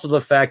it's also the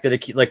fact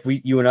that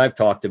you and I've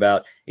talked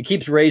about, it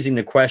keeps raising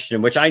the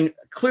question, which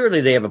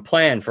clearly they have a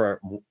plan for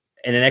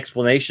and an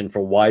explanation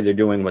for why they're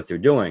doing what they're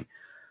doing.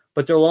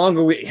 But the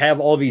longer we have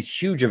all these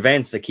huge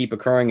events that keep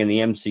occurring in the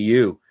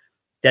MCU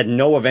that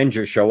no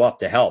Avengers show up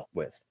to help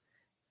with,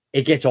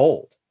 it gets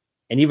old.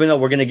 And even though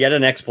we're going to get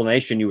an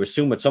explanation, you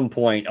assume at some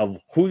point, of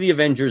who the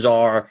Avengers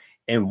are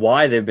and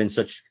why they've been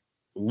such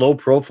low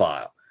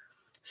profile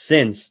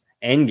since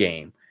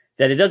Endgame,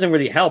 that it doesn't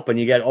really help. And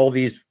you get all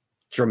these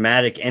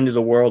dramatic end of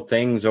the world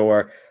things,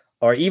 or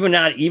even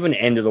not even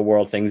end of the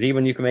world things.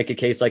 Even you can make a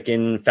case like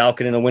in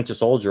Falcon and the Winter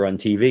Soldier on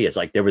TV. It's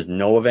like there was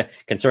no event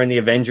concerning the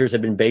Avengers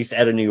had been based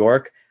out of New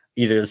York,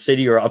 either the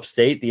city or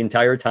upstate, the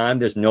entire time.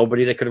 There's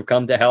nobody that could have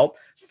come to help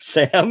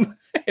Sam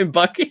and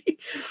Bucky.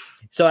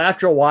 So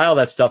after a while,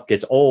 that stuff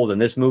gets old, and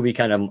this movie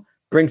kind of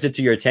brings it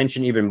to your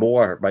attention even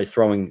more by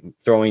throwing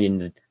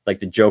in like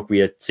the joke we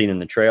had seen in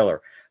the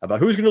trailer about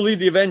who's going to lead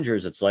the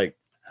Avengers. It's like,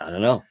 I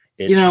don't know.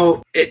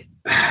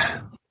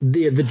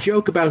 The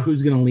joke about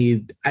who's going to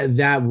lead,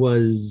 that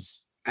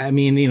was, I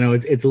mean,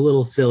 it's a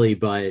little silly,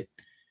 but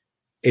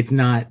it's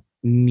not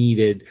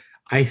needed.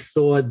 I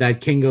thought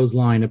that Kingo's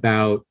line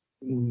about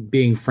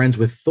being friends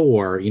with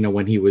Thor,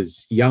 when he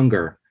was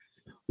younger,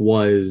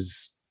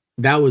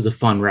 that was a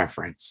fun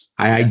reference.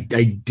 I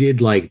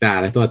did like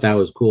that. I thought that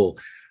was cool.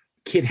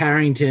 Kit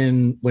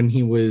Harington, when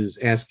he was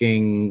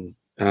asking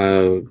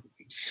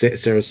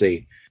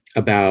Cersei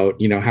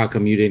about, how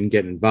come you didn't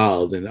get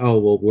involved, and oh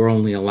well, we're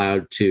only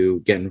allowed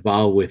to get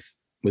involved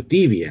with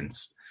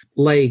deviants.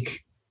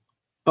 Like,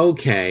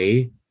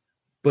 okay,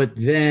 but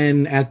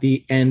then at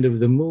the end of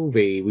the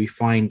movie, we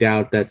find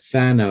out that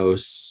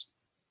Thanos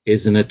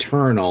is an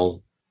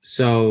Eternal.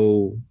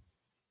 So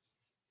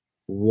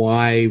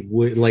why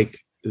wouldn't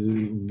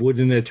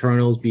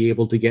Eternals be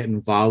able to get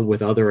involved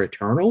with other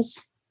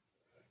Eternals?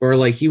 Or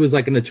like he was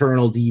like an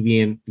Eternal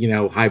deviant,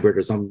 hybrid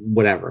or some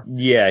whatever.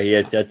 Yeah,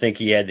 I think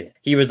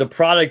he was the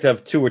product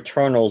of two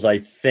Eternals, I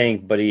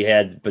think, but the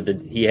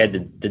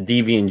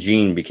deviant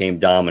gene became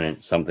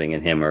dominant, something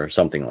in him or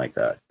something like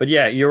that. But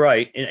yeah, you're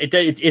right.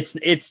 It's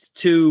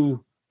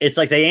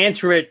like they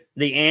answer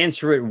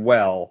it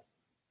well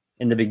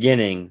in the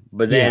beginning,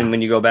 but then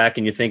when you go back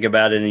and you think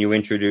about it and you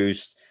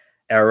introduce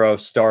Arrow,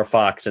 Star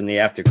Fox, and the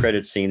after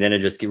credit scene, then it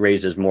just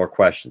raises more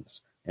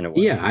questions in a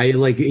way. Yeah,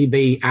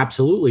 they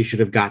absolutely should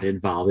have gotten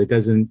involved. It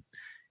doesn't,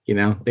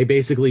 they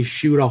basically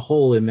shoot a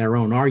hole in their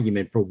own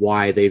argument for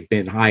why they've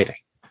been hiding.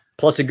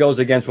 Plus, it goes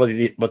against what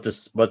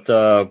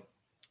the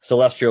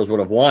Celestials would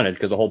have wanted,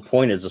 because the whole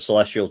point is the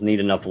Celestials need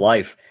enough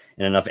life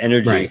and enough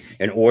energy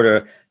in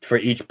order for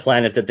each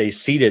planet that they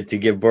seeded to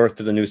give birth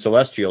to the new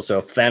Celestial. So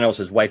if Thanos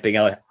is wiping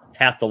out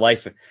half the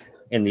life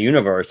in the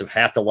universe, if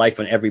half the life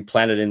on every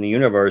planet in the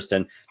universe,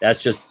 then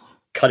that's just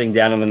cutting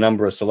down on the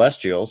number of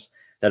Celestials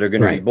that are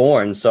going to be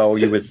born. So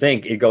you would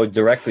think it goes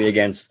directly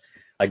against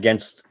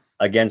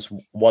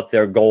what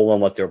their goal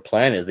and what their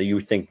plan is. That you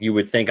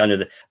would think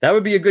that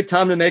would be a good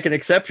time to make an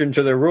exception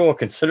to the rule,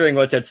 considering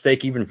what's at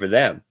stake even for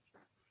them.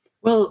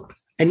 Well,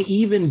 and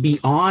even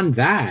beyond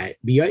that,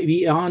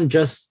 beyond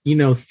just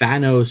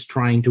Thanos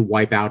trying to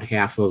wipe out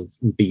half of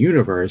the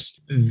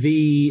universe,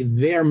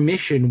 their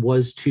mission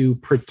was to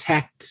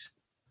protect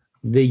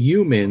the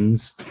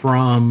humans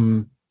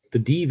from the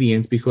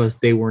deviants because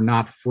they were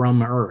not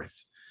from Earth.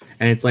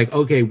 And it's like,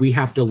 okay, we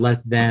have to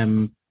let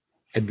them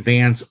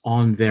advance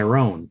on their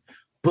own.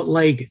 But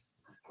like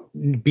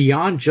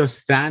beyond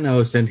just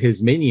Thanos and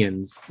his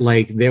minions,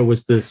 like there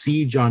was the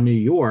siege on New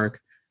York,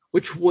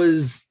 which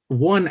was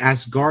one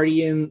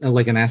Asgardian,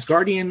 like an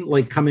Asgardian,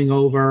 like coming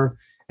over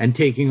and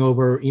taking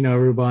over,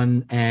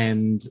 everyone,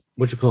 and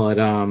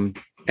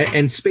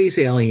and space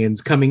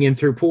aliens coming in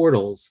through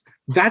portals.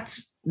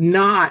 That's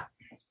not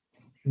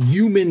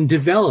human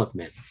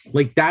development.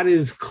 Like that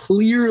is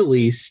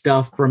clearly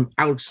stuff from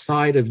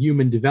outside of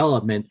human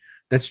development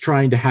that's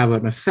trying to have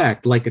an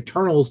effect. Like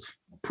Eternals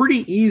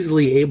pretty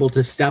easily able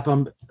to step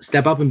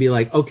up and be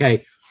like,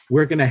 okay,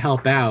 we're going to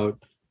help out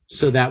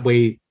so that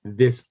way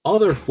this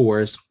other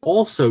force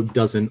also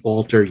doesn't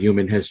alter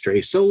human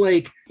history. So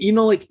like,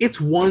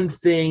 it's one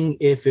thing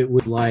if it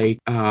was like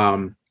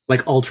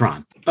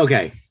Ultron.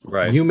 Okay,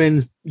 right.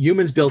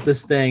 Humans built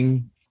this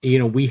thing.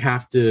 We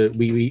have to,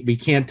 we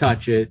can't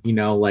touch it.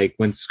 Like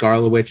when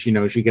Scarlet Witch,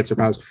 she gets her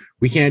powers,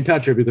 we can't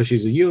touch her because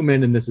she's a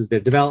human and this is their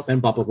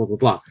development, blah, blah, blah, blah,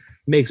 blah.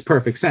 Makes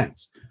perfect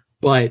sense.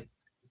 But,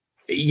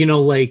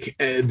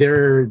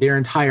 their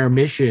entire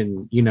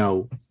mission,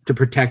 to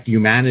protect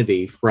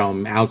humanity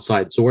from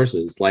outside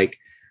sources, like,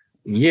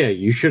 yeah,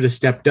 you should have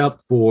stepped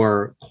up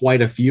for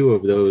quite a few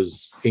of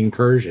those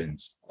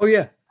incursions. Oh,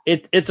 yeah.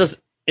 It's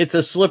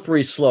a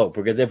slippery slope,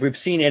 because if we've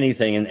seen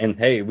anything, and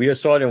hey, we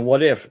just saw it in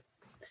What If,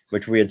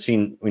 which we had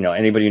seen,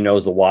 anybody who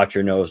knows The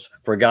Watcher knows,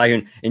 for a guy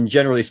who, and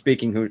generally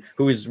speaking,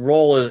 whose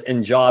role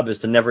and job is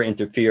to never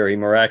interfere, he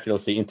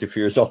miraculously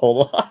interferes a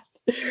whole lot.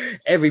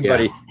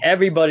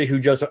 Everybody who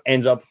just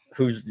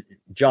whose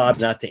job's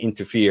not to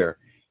interfere,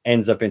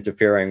 ends up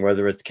interfering,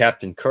 whether it's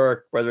Captain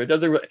Kirk, whether it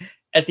doesn't.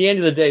 At the end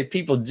of the day,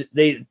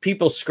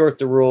 people skirt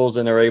the rules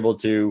and are able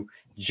to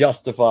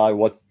justify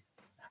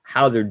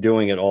how they're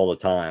doing it all the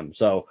time.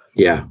 So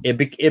yeah,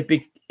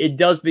 it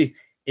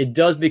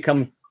does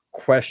become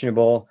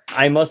questionable.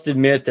 I must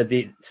admit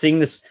that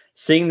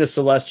seeing the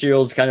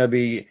Celestials kind of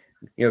be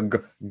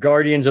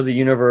guardians of the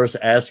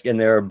universe-esque in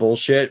their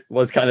bullshit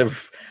was kind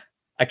of,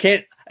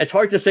 it's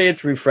hard to say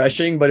it's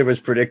refreshing, but it was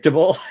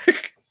predictable.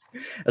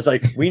 It's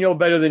like, we know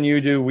better than you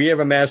do. We have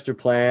a master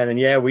plan, and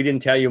yeah, we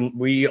didn't tell you.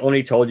 We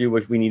only told you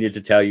what we needed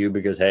to tell you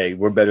because, hey,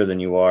 we're better than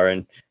you are,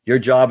 and your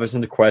job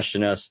isn't to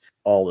question us.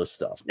 All this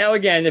stuff. Now,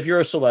 again, if you're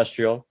a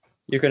Celestial,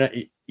 you can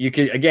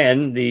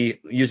again,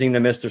 using the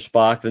Mr.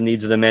 Spock, the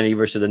needs of the many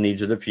versus the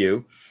needs of the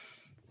few,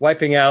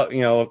 wiping out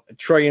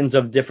trillions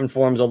of different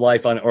forms of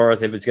life on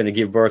Earth if it's going to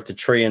give birth to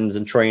trillions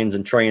and trillions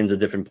and trillions of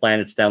different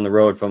planets down the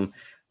road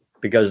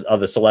because of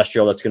the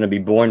Celestial that's going to be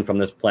born from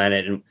this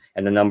planet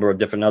and the number of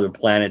different other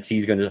planets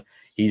he's going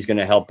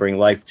to help bring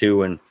life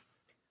to. And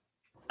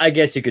I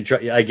guess you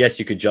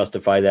could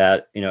justify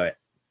that,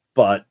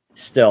 but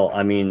still,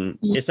 I mean,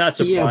 it's not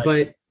surprising. Yeah,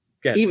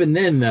 but even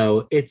then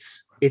though,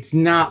 it's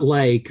not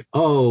like,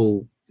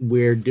 oh,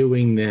 we're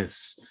doing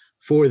this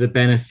for the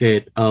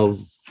benefit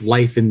of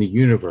life in the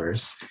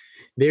universe.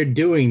 They're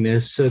doing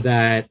this so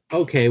that,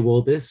 okay,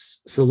 well,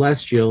 this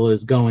celestial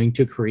is going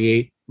to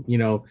create,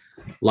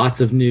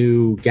 lots of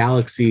new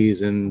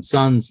galaxies and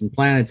suns and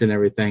planets and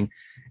everything.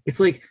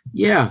 It's like,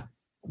 yeah,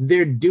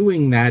 they're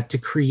doing that to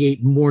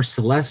create more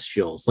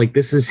celestials. Like,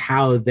 this is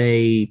how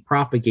they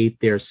propagate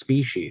their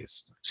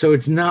species. So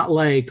it's not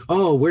like,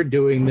 oh, we're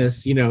doing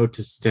this,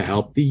 to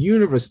help the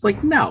universe.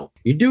 Like, no,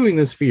 you're doing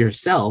this for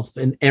yourself,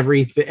 and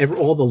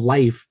all the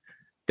life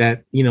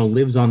that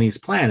lives on these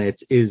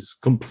planets is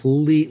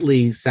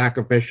completely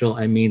sacrificial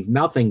and means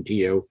nothing to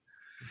you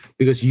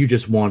because you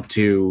just want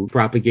to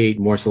propagate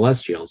more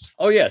celestials.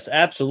 Oh yes,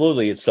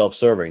 absolutely, it's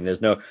self-serving.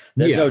 There's no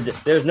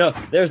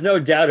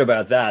doubt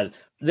about that.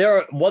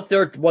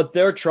 What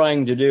they're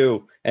trying to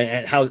do,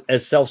 and how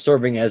as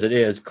self-serving as it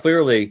is,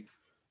 clearly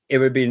it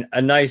would be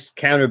a nice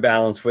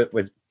counterbalance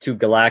to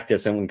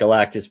Galactus, and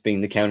Galactus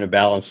being the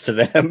counterbalance to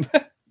them.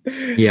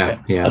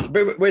 Yeah.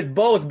 With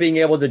both being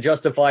able to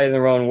justify in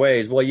their own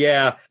ways. Well,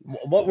 yeah,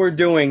 what we're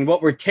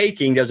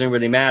taking doesn't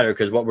really matter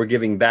because what we're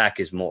giving back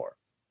is more.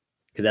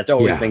 Because that's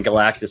always been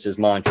Galactus's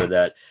mantra,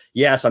 that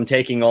yes, I'm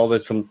taking all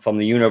this from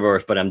the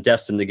universe, but I'm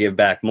destined to give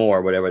back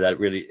more, whatever that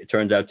really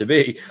turns out to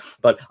be.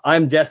 But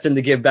I'm destined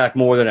to give back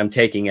more than I'm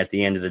taking at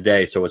the end of the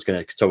day, so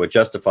it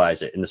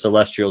justifies it. And the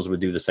Celestials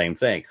would do the same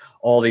thing.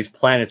 All these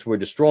planets we're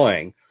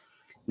destroying.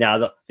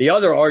 Now, the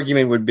other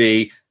argument would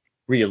be,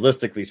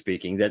 realistically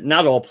speaking, that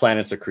not all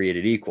planets are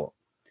created equal.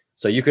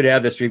 So you could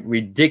have this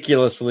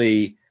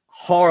ridiculously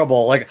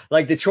horrible,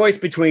 like the choice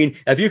between,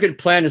 if you could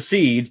plant a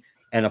seed,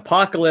 an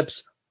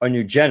apocalypse or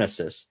New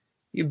Genesis,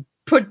 you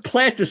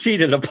plant the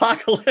seed in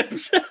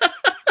apocalypse.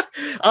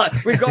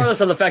 Regardless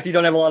of the fact that you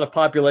don't have a lot of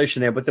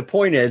population there. But the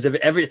point is, if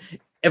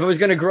it was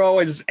going to grow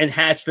and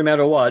hatch no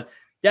matter what,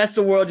 that's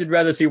the world you'd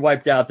rather see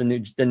wiped out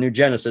than New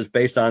Genesis,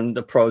 based on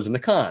the pros and the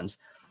cons.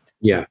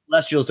 Yeah.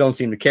 Celestials don't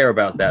seem to care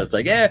about that. It's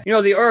like,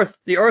 the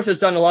Earth has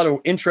done a lot of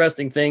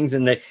interesting things,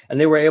 and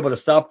they were able to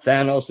stop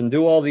Thanos and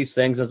do all these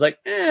things. It's like,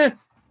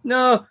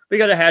 no, we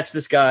got to hatch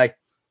this guy.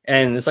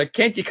 And it's like,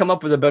 can't you come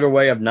up with a better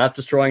way of not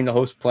destroying the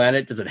host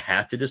planet? Does it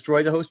have to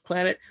destroy the host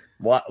planet?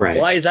 Why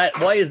is that?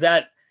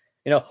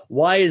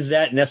 Why is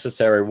that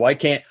necessary? Why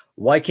can't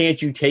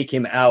you take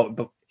him out,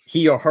 but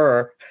he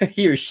or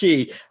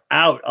she,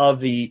 out of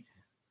the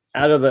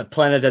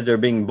planet that they're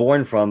being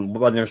born from,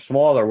 when they're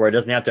smaller, where it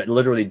doesn't have to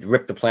literally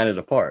rip the planet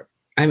apart?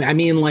 I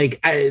mean,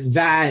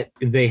 that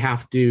they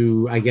have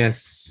to, I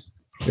guess,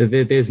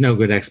 there's no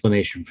good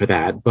explanation for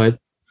that. But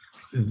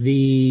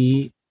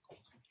to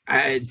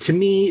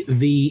me,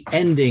 the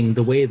ending,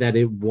 the way that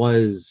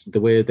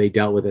they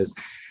dealt with this,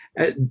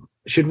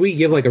 should we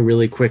give like a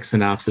really quick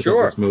synopsis of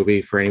this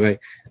movie for anybody?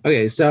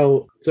 Okay,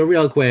 so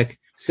real quick,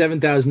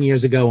 7,000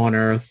 years ago on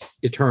Earth,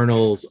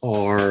 Eternals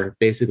are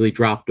basically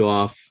dropped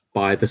off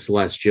by the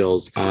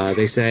Celestials.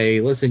 They say,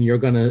 listen, you're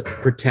going to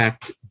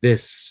protect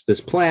this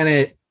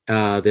planet.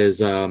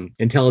 There's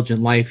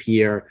intelligent life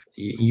here.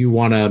 You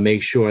want to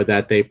make sure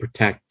that they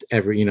protect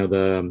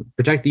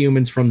protect the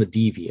humans from the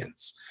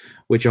deviants,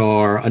 which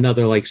are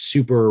another like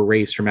super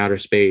race from outer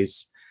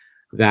space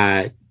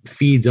that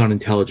feeds on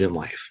intelligent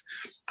life.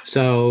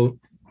 So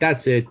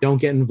that's it.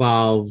 Don't get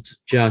involved.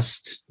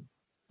 Just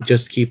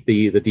keep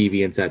the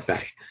deviants at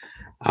bay.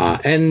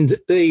 And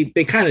they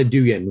kind of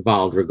do get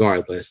involved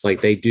regardless.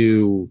 Like, they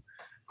do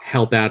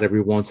help out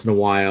every once in a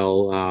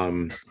while.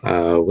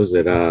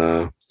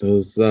 The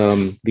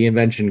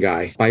invention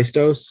guy,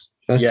 Phaistos?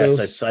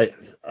 Yes,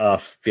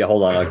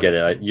 hold on, I'll get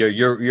it.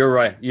 You're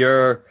right.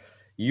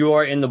 You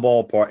are in the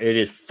ballpark. It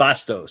is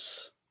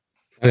Phastos.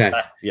 Okay.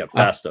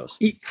 Phastos.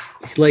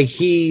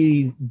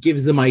 He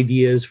gives them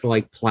ideas for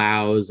like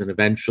plows and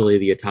eventually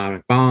the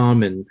atomic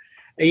bomb, and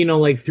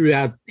like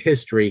throughout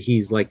history,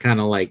 he's like kind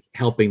of like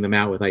helping them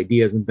out with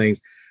ideas and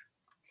things,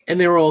 and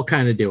they're all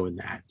kind of doing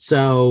that.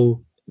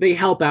 So they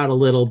help out a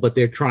little, but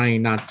they're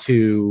trying not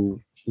to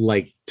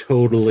like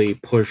totally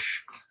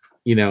push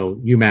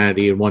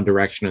humanity in one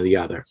direction or the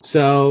other.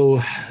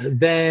 So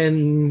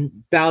then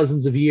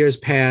thousands of years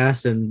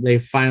pass, and they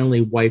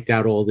finally wiped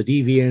out all the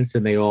deviants,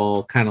 and they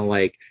all kind of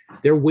like,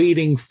 they're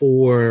waiting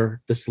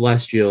for the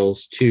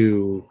Celestials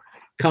to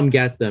come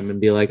get them and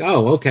be like,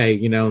 oh, okay,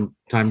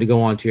 time to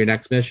go on to your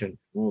next mission.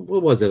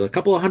 What was it? A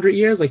couple of 100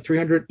 years, like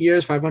 300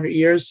 years, 500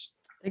 years?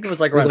 I think it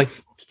was like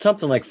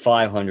something like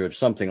 500,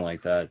 something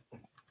like that.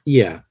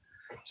 Yeah.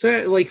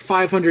 So like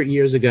 500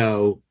 years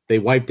ago, they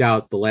wiped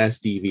out the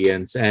last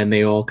deviants, and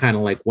they all kind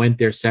of like went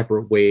their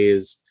separate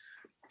ways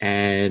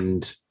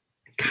and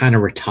kind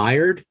of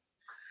retired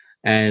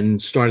and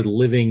started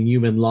living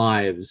human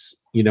lives,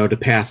 to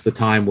pass the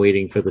time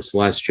waiting for the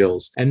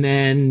Celestials. And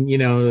then,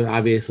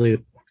 obviously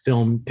the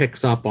film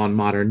picks up on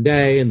modern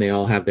day, and they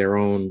all have their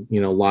own,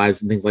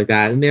 lives and things like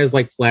that. And there's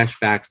like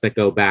flashbacks that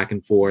go back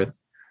and forth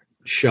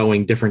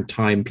showing different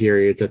time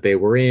periods that they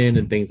were in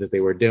and things that they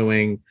were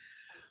doing.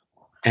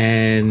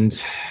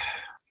 And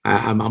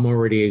I'm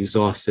already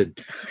exhausted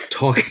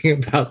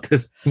talking about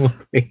this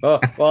movie.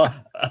 well,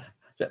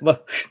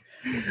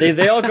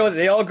 They all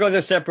go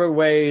their separate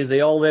ways.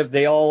 They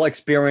all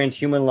experience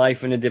human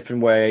life in a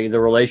different way. The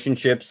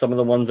relationships, some of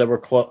the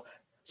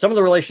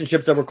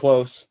relationships that were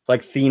close,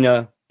 like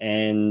Thena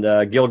and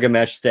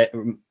Gilgamesh, that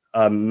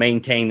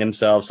maintain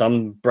themselves.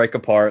 Some break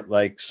apart,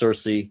 like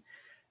Circe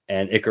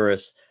and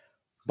Icarus.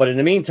 But in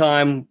the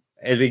meantime,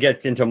 as we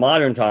get into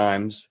modern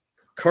times,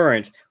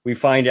 current, we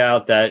find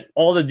out that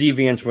all the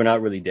deviants were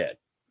not really dead.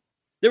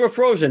 They were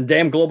frozen.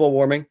 Damn global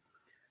warming.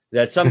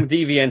 That some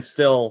deviants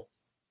still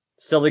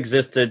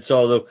existed.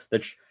 So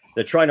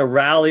they're trying to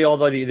rally all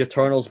the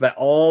Eternals back,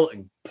 all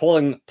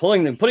putting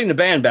the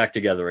band back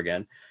together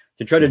again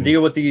to try to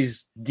deal with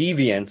these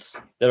deviants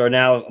that are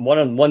now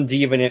one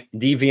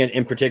deviant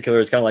in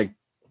particular is kind of like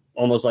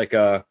almost like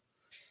a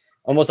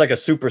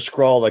super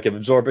Skrull, like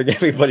absorbing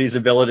everybody's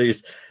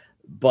abilities.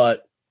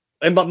 But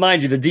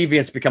mind you, the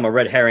deviants become a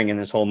red herring in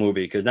this whole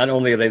movie because not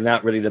only are they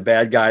not really the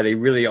bad guy, they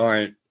really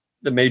aren't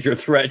the major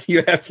threat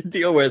you have to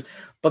deal with.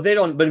 But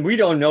we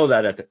don't know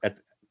that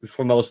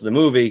for most of the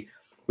movie.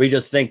 We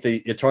just think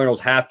the Eternals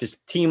have to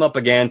team up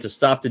again to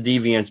stop the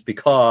deviants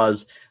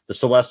because the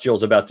Celestial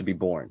is about to be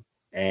born.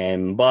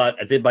 But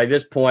by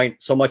this point,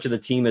 so much of the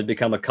team has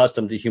become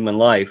accustomed to human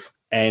life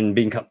and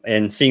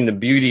seeing the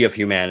beauty of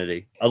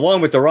humanity,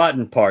 along with the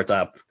rotten part,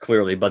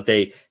 clearly. But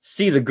they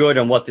see the good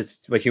and what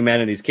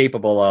humanity is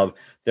capable of.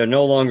 They're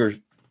no longer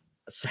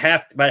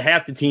half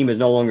the team is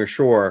no longer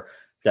sure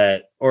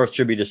that Earth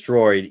should be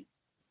destroyed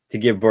to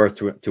give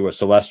birth to a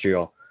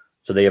Celestial.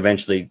 So they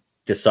eventually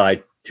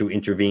decide to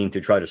intervene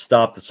to try to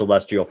stop the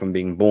Celestial from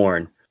being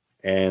born.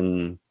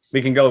 And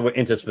we can go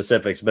into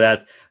specifics,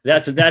 but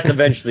that's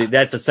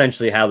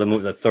essentially how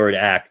the third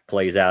act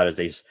plays out,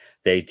 as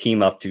they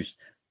team up to.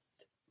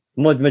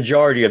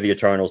 Majority of the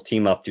Eternals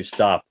team up to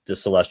stop the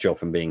Celestial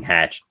from being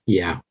hatched.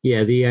 Yeah.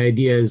 The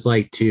idea is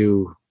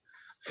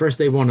first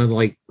they want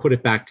to put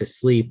it back to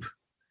sleep,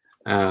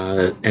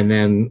 and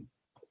then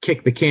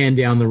kick the can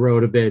down the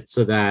road a bit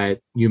so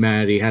that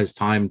humanity has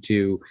time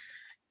to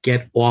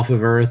get off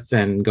of Earth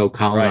and go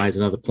colonize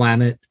another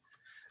planet.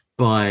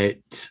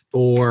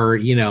 Or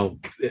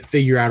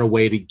figure out a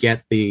way to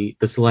get the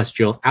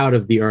Celestial out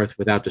of the Earth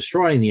without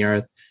destroying the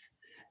Earth.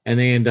 And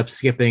they end up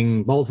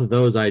skipping both of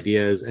those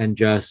ideas and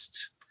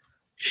just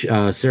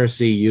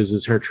Circe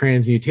uses her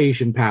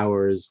transmutation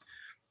powers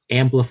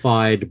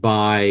amplified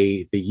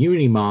by the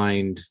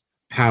Unimind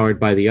powered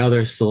by the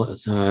other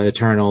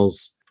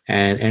Eternals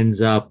and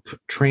ends up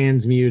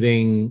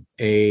transmuting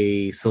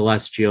a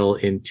Celestial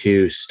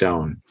into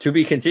stone. To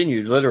be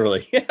continued,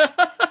 literally.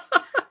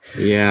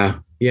 Yeah,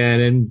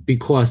 and then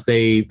because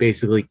they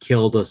basically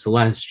killed a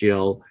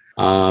Celestial,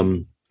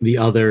 the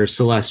other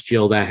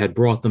Celestial that had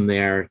brought them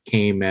there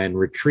came and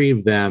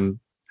retrieved them.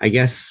 I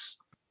guess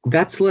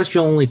that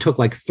Celestial only took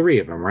 3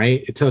 of them,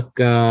 right? It took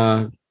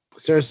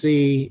Circe,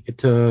 it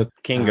took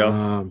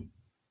Kingo.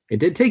 It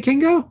did take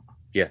Kingo?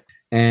 Yeah.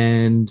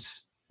 And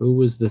who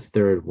was the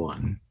third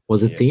one?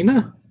 Was it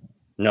Thena?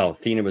 No,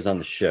 Thena was on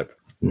the ship.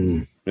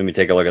 Mm. Let me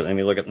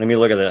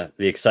look at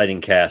the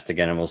exciting cast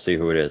again, and we'll see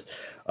who it is.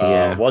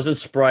 It wasn't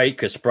Sprite,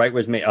 because Sprite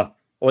was made.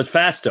 It's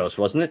Phastos,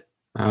 wasn't it?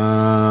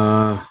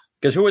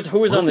 Because who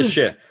was on the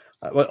ship?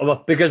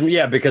 Because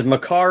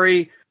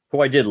Makari,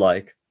 who I did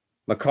like,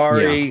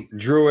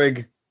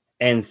 Druig,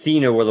 and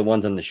Thena were the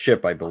ones on the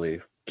ship, I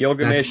believe.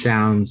 Gilgamesh. That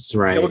sounds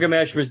right.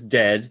 Gilgamesh was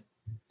dead.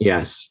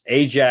 Yes.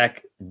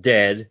 Ajax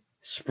dead.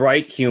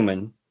 Sprite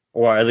human,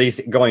 or at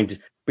least going to.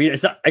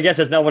 I guess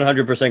it's not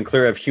 100%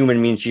 clear if human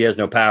means she has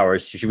no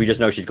powers. We just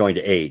know she's going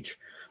to age.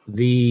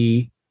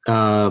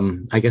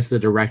 I guess the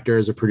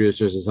directors or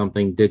producers or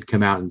something did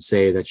come out and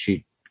say that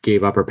she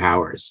gave up her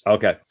powers.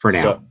 Okay. For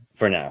now.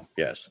 For now,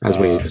 yes. As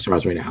far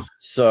as we know.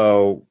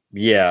 So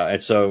yeah,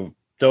 and so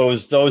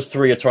those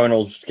 3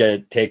 Eternals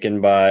get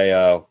taken by.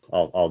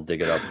 I'll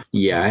dig it up.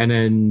 Yeah,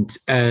 and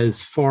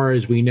as far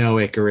as we know,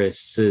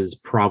 Icarus is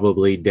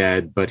probably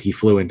dead, but he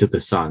flew into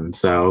the sun,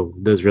 so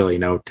there's really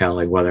no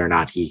telling whether or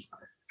not he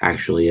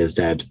actually is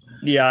dead.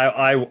 Yeah,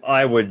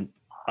 I would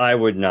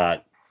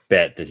not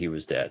bet that he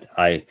was dead.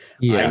 I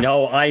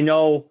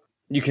know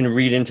you can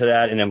read into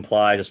that and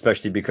imply,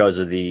 especially because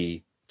of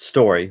the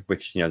story,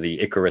 which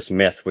the Icarus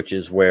myth, which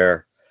is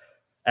where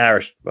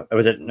was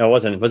it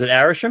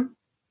Arishem?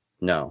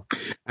 No.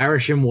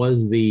 Arishem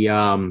was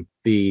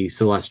the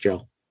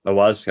Celestial. It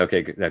was?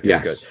 Okay, good.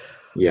 Yes. Good.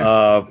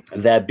 Yeah.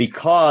 That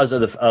because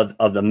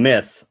of the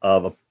myth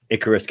of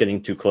Icarus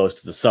getting too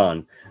close to the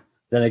sun,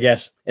 then I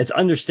guess it's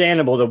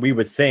understandable that we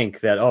would think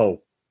that,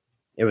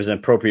 it was an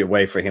appropriate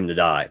way for him to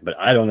die. But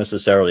I don't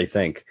necessarily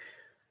think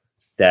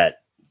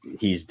that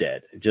he's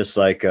dead. Just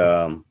like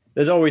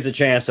there's always a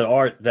chance that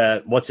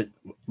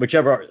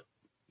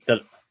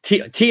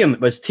Tiamat,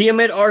 was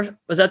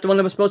that the one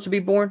that was supposed to be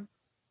born?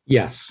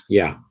 Yes.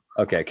 Yeah.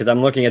 Okay, because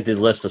I'm looking at the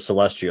list of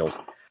Celestials.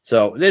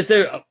 So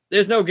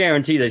there's no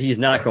guarantee that he's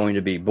not going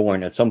to be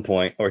born at some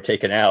point or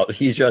taken out.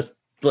 He's just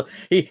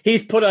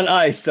he's put on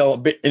ice. So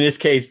in this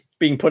case,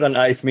 being put on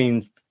ice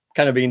means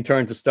kind of being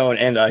turned to stone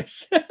and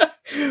ice.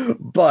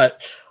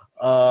 But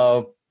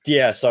so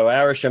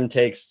Arishem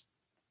takes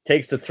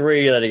takes the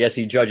 3 that I guess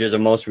he judges are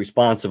most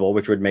responsible,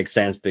 which would make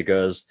sense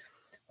because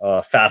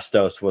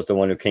Fastos was the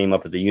one who came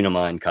up with the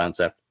Unimind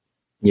concept.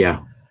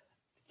 Yeah.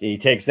 He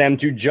takes them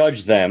to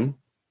judge them,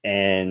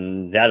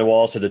 and that will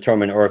also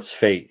determine Earth's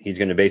fate. He's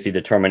going to basically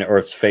determine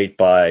Earth's fate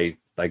by,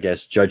 I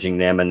guess, judging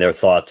them and their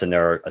thoughts and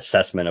their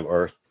assessment of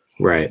Earth.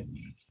 Right.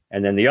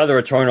 And then the other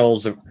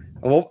Eternals,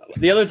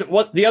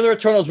 the other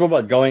Eternals were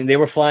what, going? They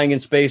were flying in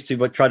space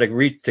to try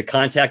to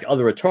contact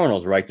other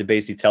Eternals, right? To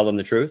basically tell them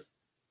the truth.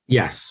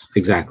 Yes,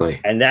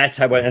 exactly. And that's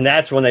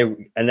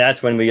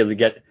when we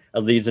get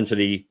leads into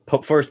the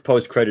first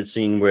post-credit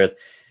scene with,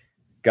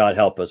 God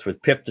help us,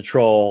 with Pip the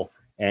Troll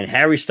and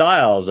Harry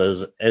Styles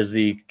as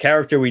the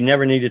character we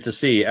never needed to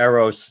see,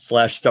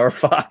 Arrow/Star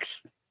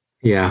Fox.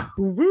 Yeah.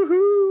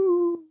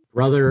 Woohoo!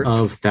 Brother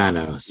of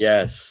Thanos.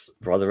 Yes,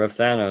 brother of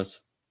Thanos.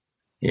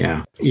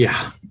 Yeah.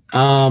 Yeah.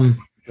 The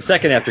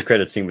second after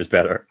credit scene was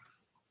better.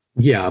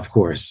 Yeah, of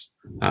course.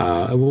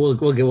 We'll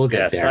get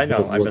yes, there. I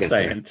know. We'll I'm just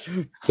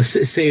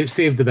saying.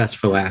 Save the best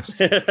for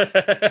last.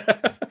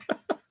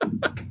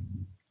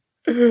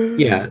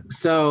 Yeah.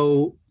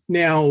 So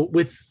now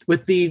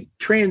with the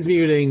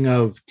transmuting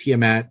of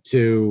Tiamat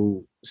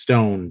to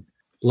stone,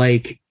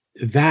 like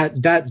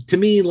that to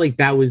me, like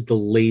that was the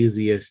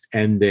laziest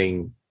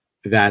ending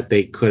that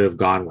they could have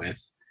gone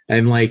with.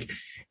 And like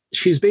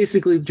she's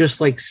basically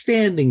just like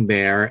standing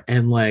there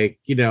and like,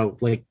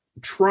 like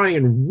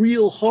trying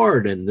real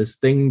hard, and this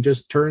thing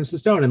just turns to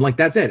stone, and like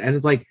that's it. And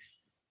it's like,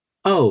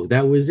 oh,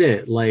 that was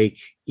it. Like,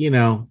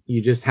 you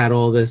just had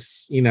all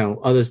this,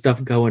 other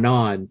stuff going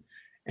on,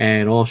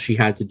 and all she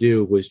had to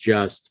do was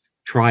just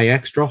try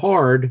extra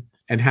hard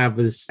and have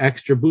this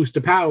extra boost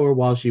of power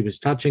while she was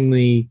touching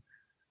the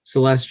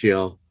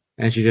celestial,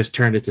 and she just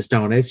turned it to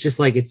stone. It's just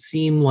like, it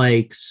seemed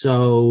like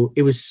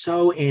it was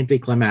so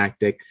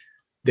anticlimactic.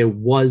 There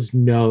was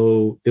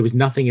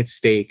nothing at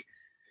stake.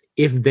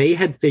 If they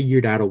had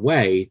figured out a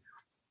way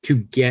to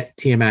get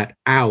Tiamat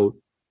out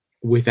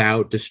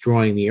without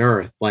destroying the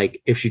earth, like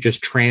if she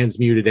just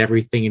transmuted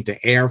everything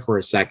into air for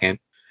a second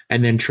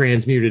and then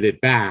transmuted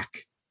it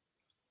back,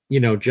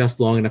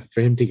 just long enough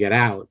for him to get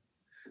out,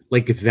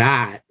 like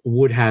that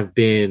would have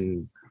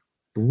been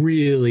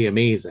really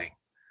amazing.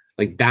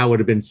 Like that would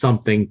have been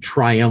something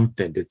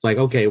triumphant. It's like,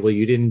 okay, well,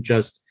 you didn't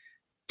just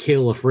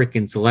kill a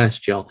freaking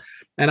celestial.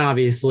 And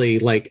obviously,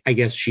 like, I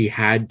guess she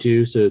had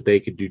to, so that they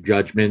could do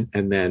Judgment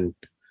and then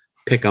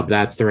pick up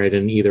that thread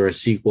in either a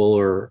sequel,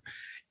 or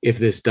if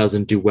this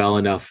doesn't do well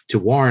enough to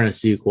warrant a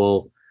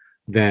sequel,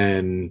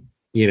 then,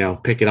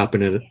 pick it up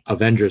in an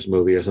Avengers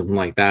movie or something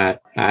like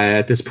that.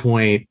 At this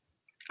point,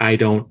 I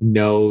don't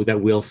know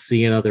that we'll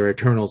see another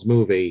Eternals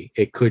movie.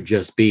 It could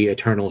just be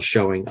Eternals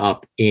showing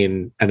up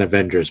in an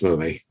Avengers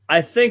movie.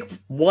 I think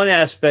one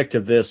aspect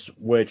of this,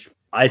 which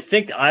I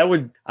think I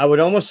would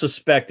almost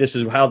suspect this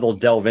is how they'll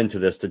delve into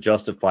this to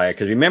justify it.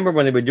 Because remember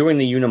when they were doing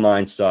the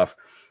Unimind stuff,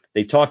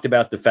 they talked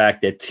about the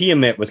fact that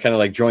Tiamat was kind of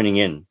like joining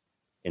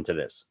into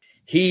this.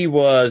 He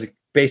was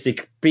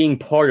basically being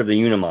part of the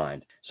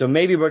Unimind. So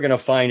maybe we're going to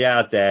find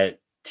out that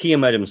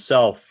Tiamat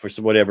himself, for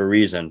whatever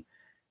reason,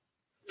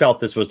 felt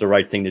this was the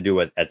right thing to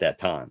do at that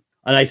time.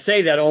 And I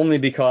say that only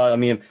because, I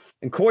mean,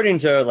 according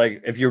to,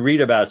 like, if you read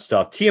about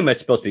stuff,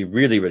 Tiamat's supposed to be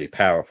really, really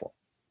powerful.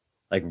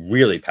 Like,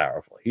 really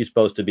powerful. He's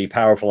supposed to be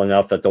powerful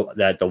enough that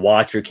the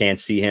Watcher can't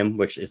see him,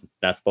 which is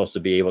not supposed to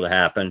be able to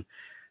happen.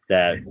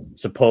 That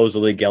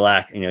supposedly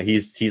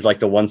he's like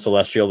the one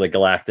celestial that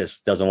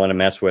Galactus doesn't want to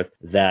mess with.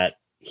 That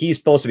he's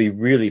supposed to be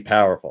really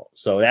powerful.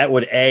 So that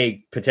would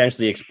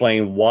potentially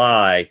explain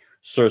why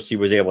Cersei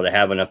was able to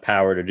have enough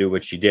power to do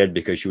what she did,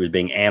 because she was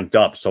being amped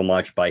up so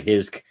much by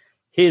his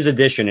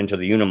addition into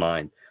the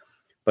Unimind.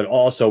 But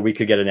also we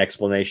could get an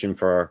explanation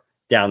for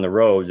down the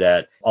road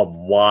of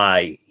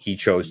why he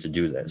chose to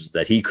do this.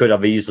 That he could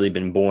have easily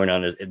been born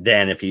on it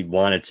then if he'd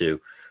wanted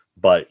to,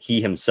 but he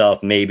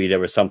himself, maybe there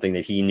was something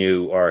that he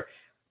knew, or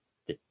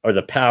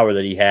the power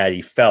that he had,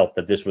 he felt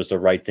that this was the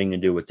right thing to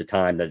do at the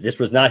time, that this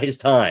was not his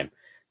time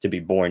to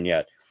be born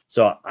yet.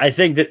 So I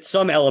think that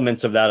some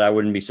elements of that, I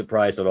wouldn't be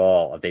surprised at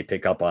all if they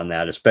pick up on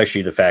that,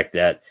 especially the fact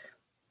that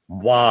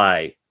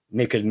why,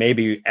 because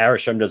maybe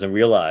Arishem doesn't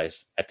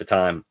realize at the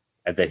time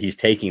that he's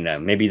taking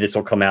them. Maybe this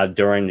will come out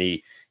during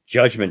the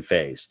Judgment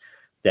phase,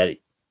 that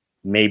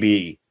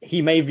maybe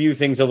he may view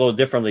things a little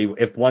differently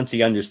if once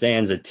he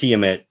understands that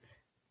Tiamat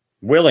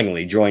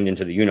willingly joined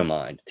into the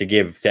Unimind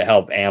to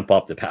help amp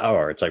up the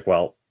power. It's like,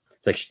 well,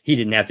 it's like he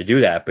didn't have to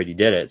do that, but he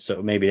did it.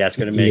 So maybe that's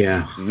going to make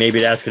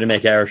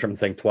Arishem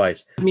think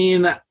twice. I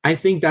mean, I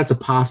think that's a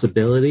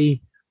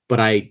possibility, but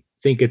I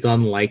think it's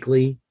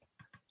unlikely.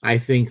 I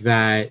think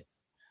that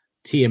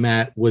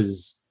Tiamat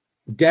was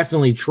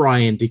definitely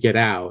trying to get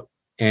out,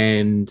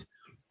 and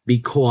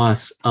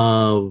because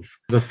of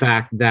the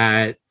fact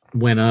that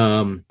when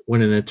an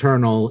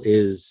Eternal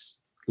is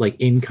like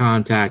in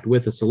contact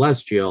with a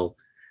Celestial,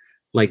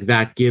 like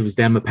that gives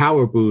them a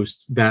power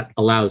boost that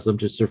allows them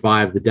to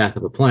survive the death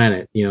of a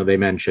planet. They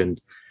mentioned,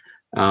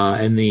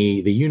 and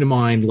the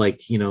Unimind,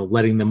 like,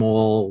 letting them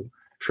all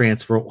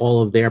transfer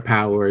all of their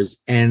powers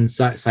and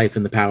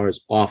siphon the powers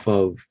off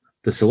of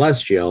the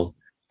Celestial.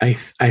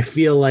 I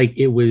feel like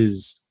it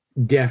was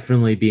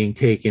definitely being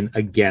taken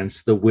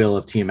against the will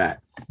of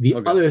Tiamat. The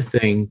other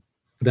thing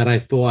that I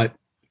thought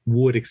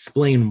would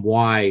explain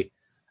why,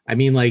 I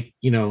mean, like,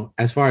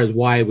 as far as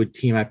why would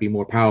Tiamat be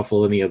more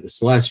powerful than the other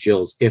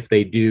Celestials if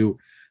they do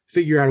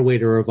figure out a way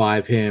to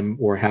revive him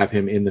or have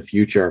him in the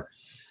future.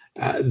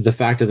 The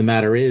fact of the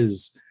matter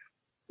is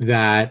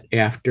that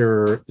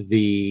after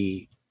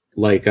the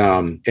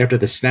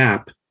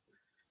snap,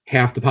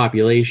 half the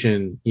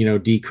population,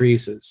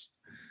 decreases.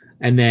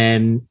 And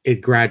then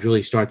it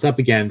gradually starts up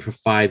again for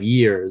 5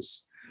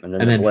 years. And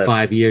then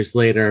 5 years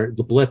later,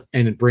 the blip,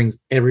 and it brings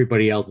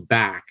everybody else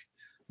back.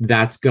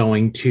 That's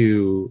going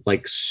to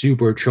like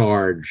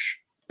supercharge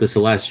the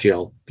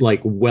Celestial,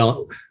 like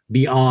well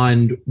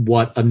beyond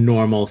what a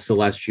normal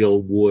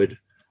Celestial would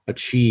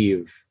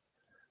achieve,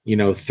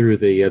 through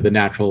the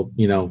natural,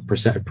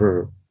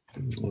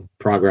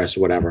 progress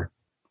or whatever.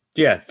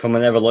 Yeah, from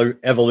an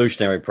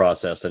evolutionary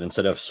process, that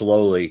instead of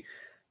slowly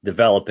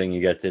developing,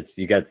 you get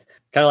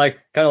kind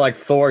of like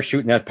Thor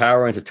shooting that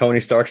power into Tony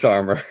Stark's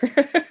armor.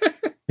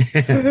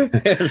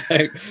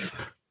 Like,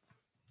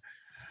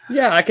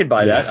 yeah, I could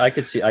buy that. I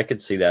could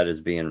see that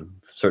as being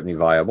certainly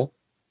viable.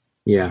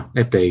 Yeah,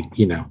 if they,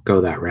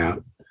 go that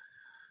route.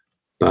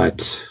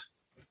 But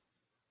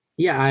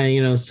yeah, I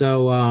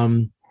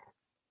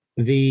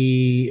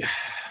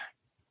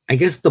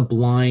guess the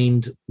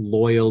blind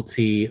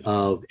loyalty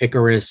of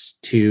Icarus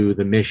to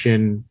the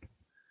mission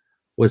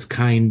was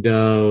kind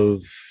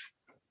of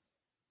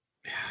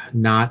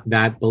not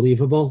that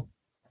believable.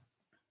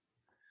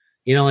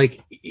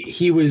 Like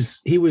he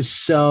was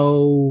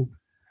so,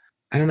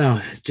 I don't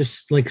know,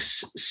 just like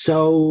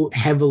so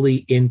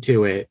heavily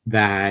into it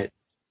that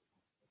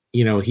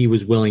he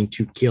was willing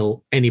to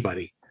kill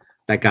anybody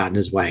that got in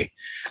his way.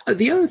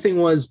 The other thing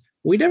was,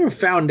 we never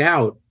found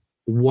out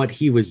what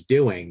he was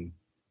doing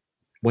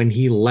when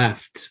he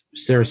left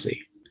Cersei.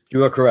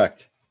 You are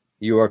correct.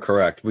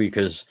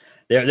 Because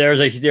there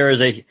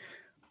is a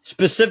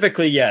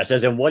specifically, yes,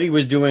 as in what he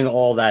was doing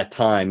all that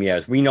time.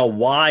 Yes, we know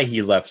why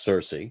he left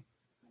Cersei,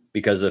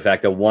 because of the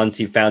fact that once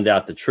he found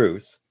out the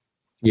truth,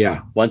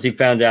 that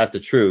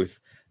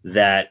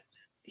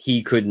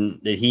he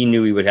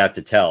knew he would have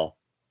to tell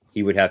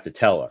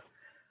her.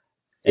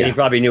 And he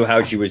probably knew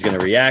how she was going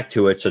to react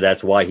to it, so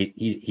that's why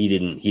he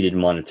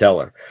didn't want to tell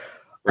her.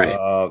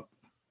 Right.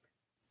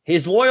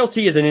 His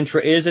loyalty is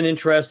an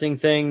interesting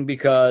thing,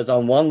 because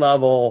on one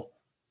level,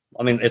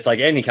 I mean, it's like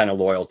any kind of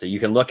loyalty. You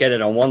can look at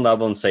it on one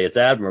level and say it's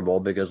admirable,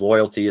 because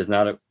loyalty is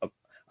not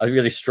a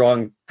really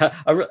strong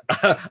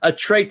a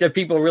trait that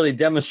people really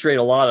demonstrate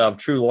a lot of.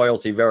 True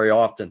loyalty very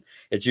often,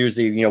 it's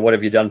usually, what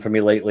have you done for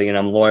me lately, and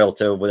I'm loyal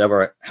to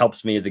whatever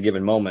helps me at the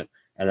given moment.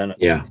 And then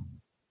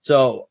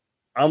so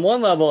on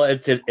one level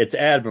it's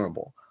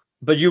admirable,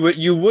 but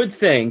you would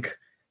think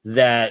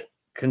that,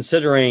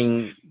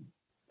 considering,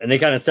 and they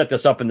kind of set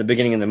this up in the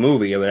beginning of the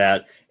movie,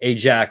 that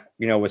Ajax,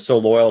 was so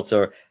loyal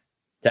to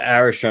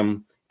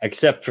Arishem,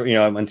 except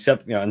until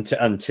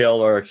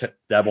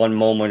that one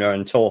moment, or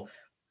until,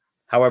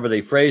 however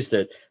they phrased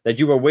it, that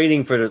you were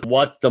waiting for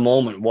what the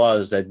moment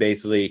was, that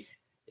basically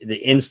the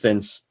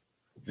instance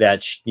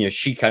that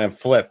she kind of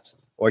flipped,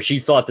 or she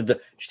thought that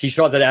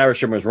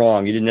Arishem was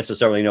wrong. You didn't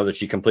necessarily know that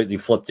she completely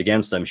flipped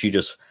against them. She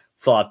just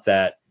thought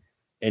that,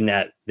 in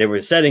that they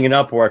were setting it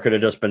up where it could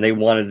have just been they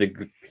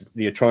wanted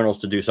the Eternals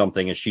to do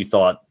something, and she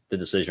thought the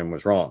decision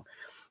was wrong.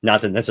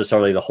 Not that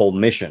necessarily the whole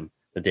mission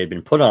that they'd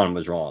been put on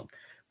was wrong.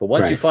 But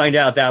once you find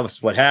out that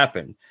was what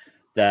happened,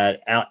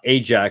 that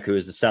Ajax, who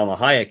is the Salma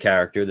Hayek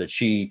character, that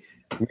she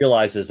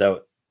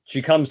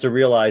comes to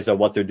realize that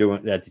what they're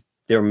doing, that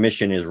their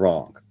mission is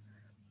wrong.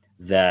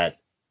 That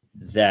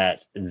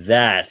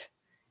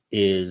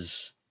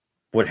is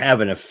would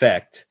have an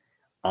effect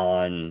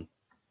on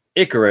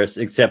Icarus,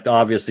 except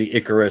obviously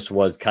Icarus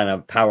was kind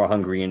of power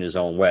hungry in his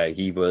own way.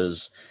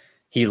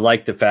 He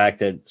liked the fact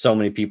that so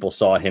many people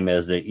saw him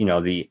as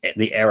the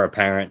heir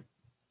apparent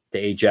to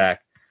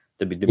Ajax,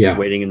 to be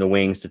waiting in the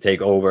wings to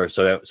take over.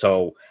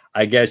 So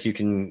I guess you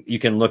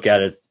can look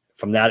at it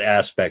from that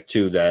aspect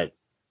too, that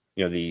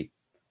the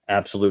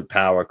absolute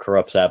power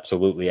corrupts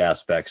absolutely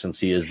aspects, and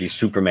see as the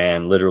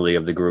Superman literally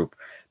of the group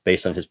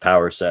based on his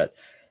power set,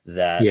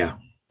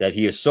 that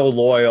he is so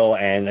loyal.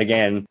 And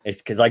again,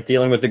 it's like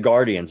dealing with the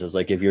Guardians. It's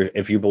like,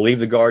 if you believe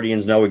the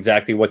Guardians know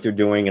exactly what they're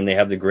doing and they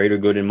have the greater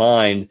good in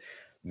mind,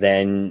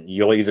 then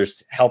you'll either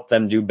help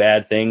them do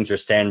bad things or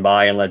stand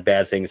by and let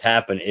bad things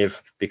happen,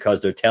 because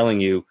they're telling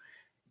you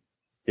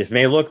this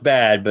may look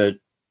bad, but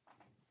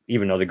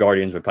even though the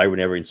Guardians would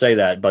never even say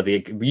that, but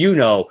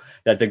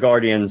that the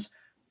Guardians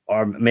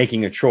are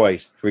making a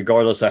choice,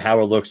 regardless of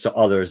how it looks to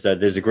others, that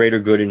there's a greater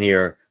good in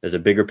here. There's a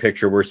bigger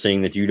picture we're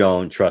seeing that you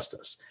don't trust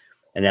us.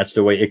 And that's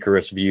the way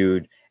Icarus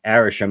viewed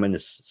Arishem and the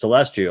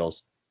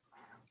Celestials.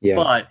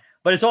 Yeah.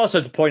 But it's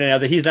also pointed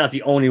out that he's not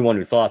the only one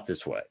who thought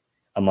this way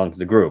among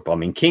the group. I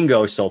mean,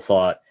 Kingo still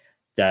thought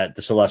that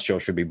the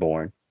Celestials should be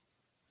born.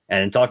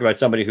 And talk about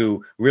somebody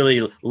who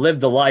really lived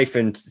the life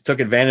and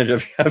took advantage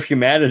of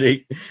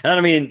humanity. And I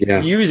don't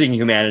mean using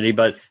humanity,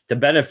 but the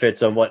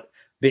benefits of what,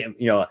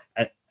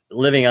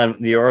 living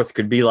on the earth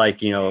could be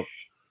like, in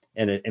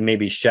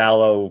maybe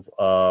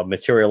shallow,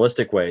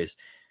 materialistic ways.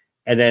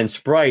 And then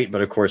Sprite,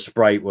 but of course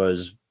Sprite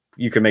was,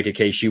 you could make a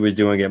case she was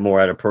doing it more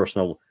out of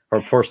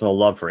her personal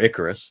love for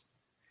Icarus.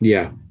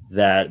 Yeah.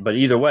 But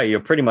either way, you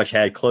pretty much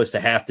had close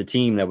to half the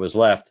team that was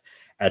left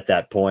at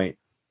that point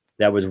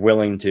that was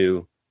willing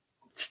to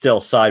still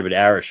side with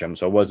Arishem.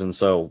 So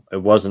it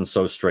wasn't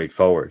so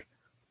straightforward.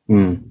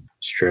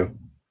 It's true.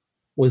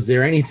 Was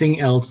there anything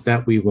else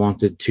that we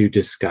wanted to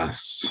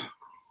discuss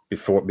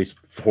before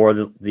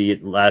the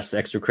last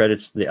extra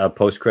credits, the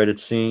post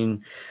credits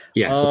scene?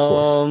 Yes, of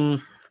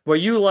course. Well,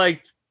 you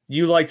liked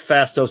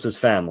Fastos'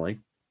 family,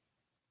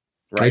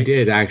 right? I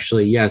did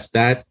actually. Yes,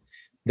 that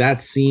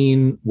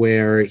scene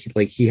where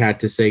he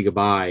had to say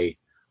goodbye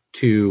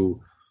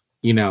to,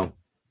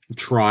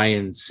 try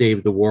and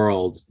save the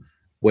world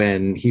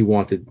when he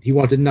wanted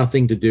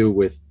nothing to do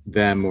with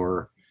them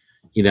or,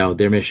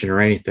 their mission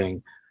or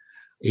anything.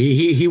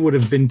 He would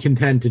have been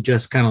content to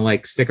just kind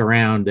of stick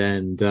around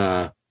and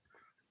let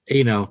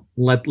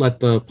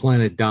the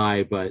planet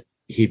die, but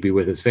he'd be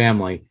with his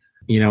family.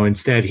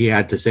 Instead he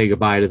had to say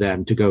goodbye to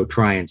them to go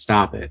try and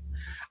stop it.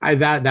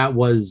 That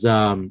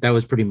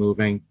was pretty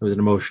moving. It was an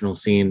emotional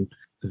scene.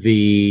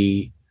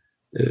 The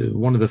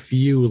one of the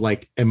few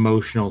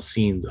emotional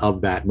scenes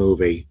of that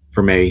movie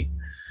for me.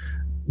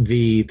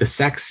 The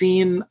sex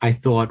scene I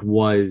thought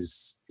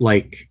was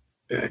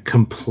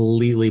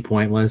completely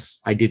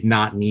pointless. I did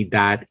not need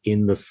that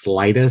in the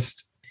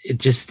slightest.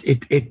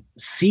 It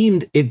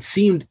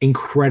seemed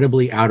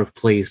incredibly out of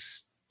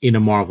place in a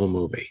Marvel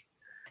movie.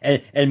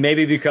 And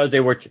maybe because they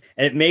were,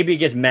 and maybe it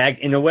gets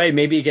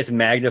maybe it gets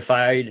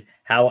magnified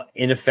how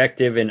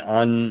ineffective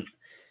and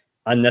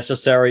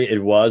unnecessary it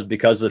was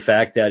because of the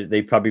fact that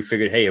they probably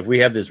figured, hey, if we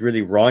have this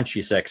really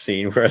raunchy sex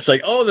scene where it's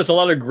there's a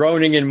lot of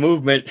groaning and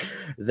movement,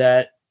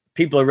 that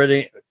people are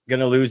really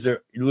gonna lose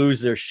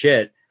their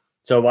shit.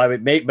 So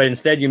but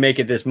instead you make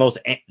it the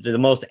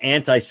most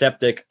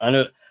antiseptic,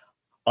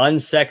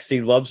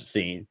 unsexy love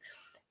scene,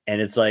 and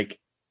it's then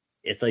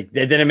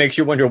it makes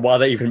you wonder why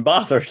they even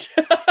bothered.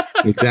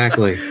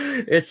 Exactly.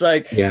 It's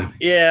I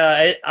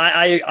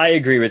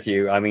agree with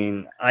you. I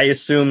mean, I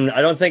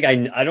don't think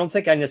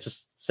I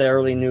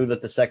necessarily knew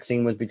that the sex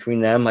scene was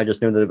between them. I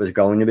just knew that it was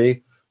going to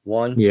be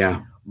one.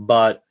 Yeah.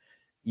 But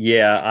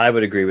yeah, I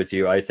would agree with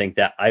you. I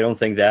don't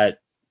think that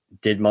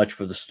did much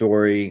for the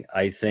story.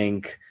 I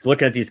think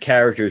looking at these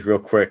characters real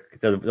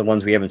quick, the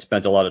ones we haven't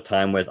spent a lot of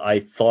time with, I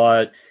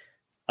thought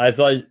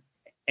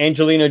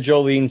Angelina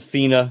Jolie's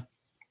Thena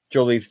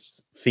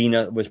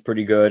was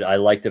pretty good. I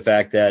like the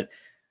fact that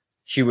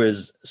she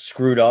was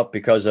screwed up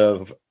because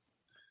of,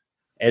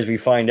 as we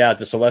find out,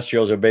 the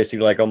Celestials are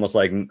basically almost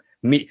like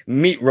meat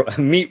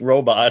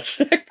robots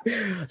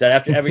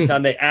that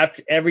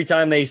every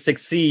time they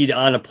succeed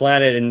on a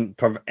planet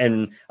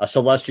and a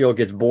Celestial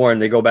gets born,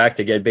 they go back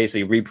to get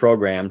basically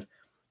reprogrammed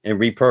and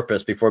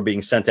repurposed before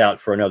being sent out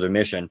for another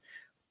mission.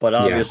 But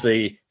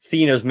obviously,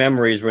 Thena's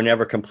memories were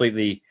never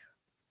completely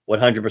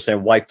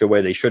 100% wiped the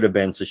way they should have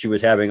been. So she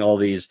was having all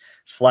these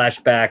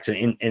flashbacks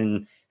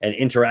and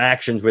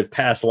interactions with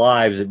past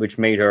lives, which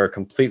made her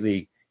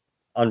completely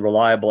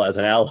unreliable as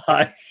an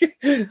ally.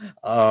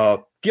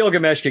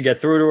 Gilgamesh could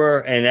get through to her,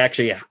 and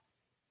actually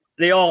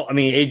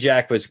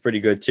Ajak was pretty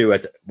good too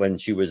when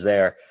she was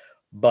there.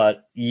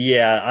 But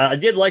yeah, I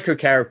did like her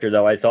character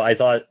though. I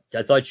thought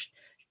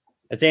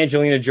as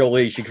Angelina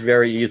Jolie, she could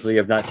very easily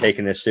have not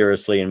taken this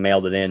seriously and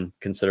mailed it in,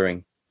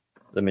 considering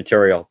the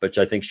material, but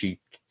I think she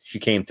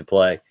came to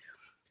play.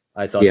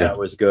 I thought that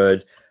was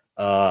good.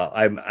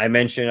 I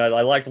mentioned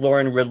I liked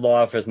Lauren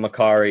Ridloff as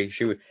Makari.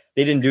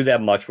 They didn't do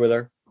that much with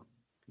her.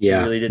 She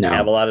really didn't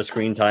have a lot of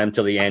screen time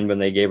till the end when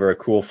they gave her a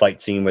cool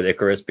fight scene with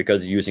Icarus because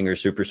of using her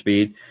super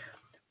speed.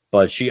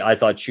 But I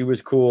thought she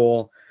was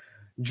cool.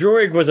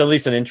 Druig was at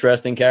least an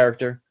interesting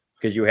character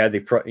because you had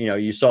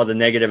you saw the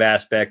negative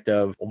aspect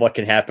of what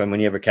can happen when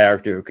you have a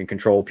character who can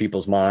control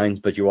people's minds,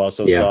 but you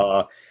also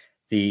saw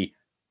the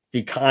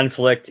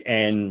conflict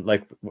and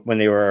when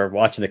they were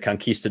watching the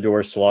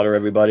conquistadors slaughter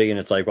everybody, and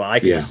it's I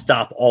could just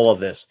stop all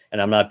of this,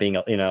 and I'm not being,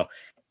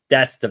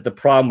 that's the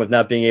problem with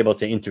not being able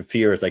to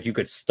interfere is you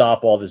could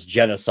stop all this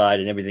genocide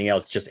and everything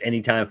else just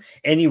anytime,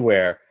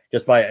 anywhere,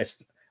 just by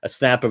a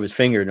snap of his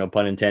finger, no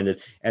pun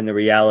intended. And the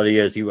reality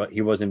is he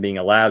wasn't being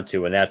allowed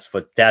to, and that's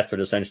what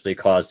essentially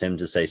caused him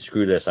to say,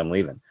 screw this, I'm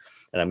leaving,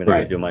 and I'm going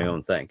to go do my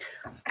own thing.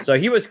 So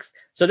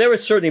there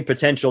was certainly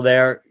potential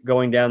there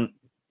going down.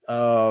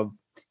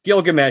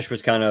 Gilgamesh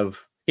was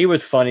he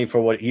was funny for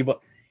what he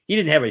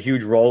didn't have a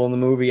huge role in the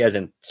movie as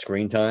in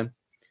screen time,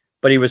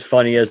 but he was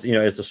funny as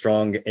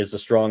the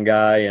strong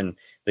guy and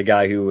the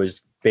guy who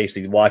was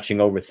basically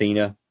watching over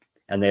Thena,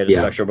 and they had a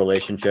special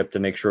relationship to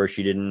make sure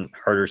she didn't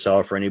hurt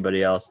herself or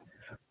anybody else.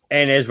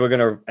 And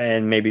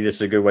and maybe this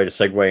is a good way to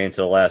segue into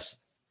the last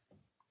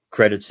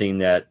credit scene,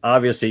 that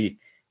obviously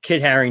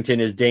Kit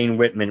Harington as Dane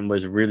Whitman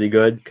was really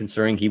good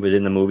considering he was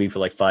in the movie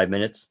for 5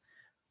 minutes.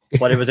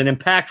 But it was an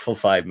impactful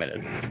 5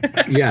 minutes.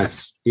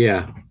 Yes.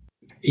 Yeah.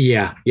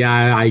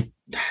 I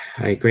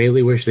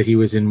greatly wish that he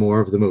was in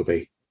more of the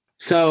movie.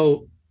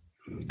 So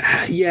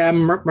Yeah,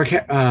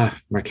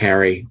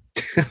 Mercari.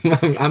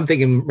 I'm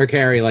thinking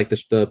Mercari, like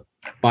the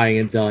buying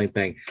and selling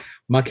thing.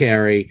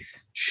 Mercari,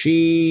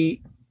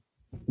 she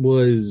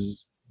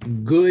was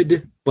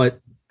good, but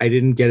I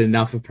didn't get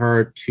enough of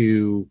her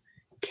to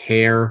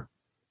care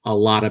a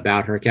lot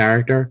about her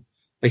character.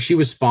 Like she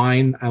was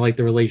fine. I like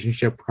the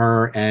relationship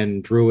her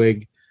and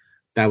Druig.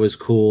 That was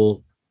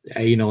cool.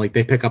 Like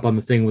they pick up on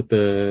the thing with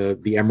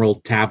the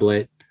Emerald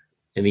Tablet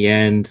in the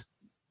end.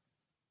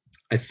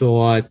 I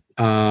thought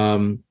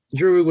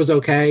Druid was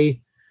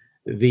okay.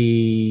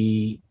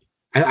 The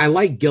I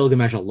like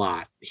Gilgamesh a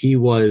lot. He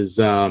was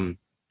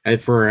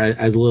for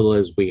as little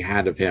as we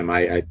had of him,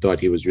 I thought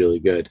he was really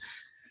good.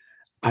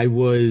 I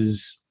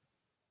was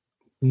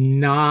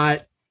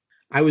not.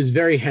 I was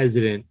very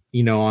hesitant,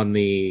 on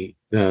the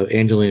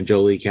Angelina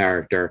Jolie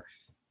character,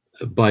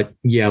 but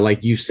yeah,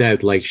 like you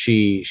said, like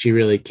she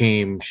really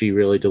came, she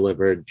really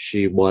delivered.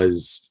 She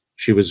was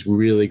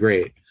really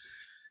great.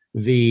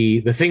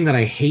 The thing that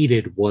I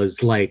hated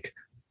was like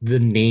the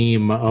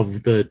name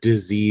of the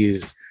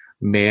disease,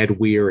 Mad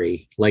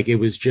Weary. Like it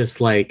was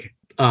just like,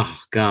 oh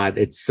god,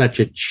 it's such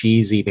a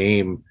cheesy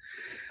name.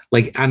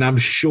 Like, and I'm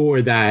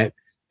sure that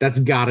that's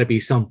got to be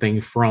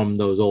something from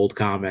those old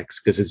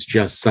comics because it's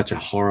just such a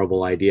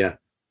horrible idea.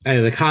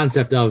 And the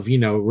concept of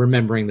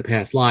remembering the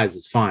past lives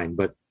is fine,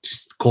 but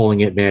just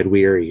calling it Mad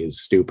Weary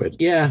is stupid.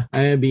 Yeah,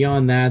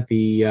 beyond that,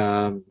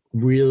 the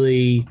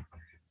really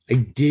I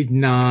did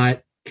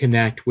not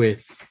connect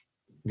with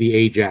the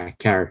Ajax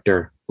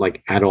character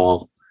like at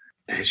all.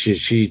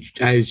 She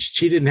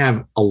didn't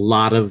have a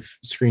lot of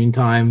screen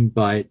time,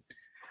 but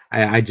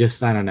I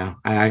don't know.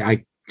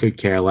 I could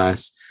care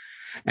less.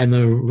 And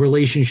the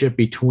relationship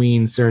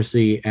between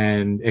Cersei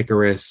and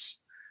Icarus,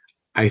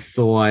 I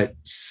thought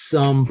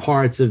some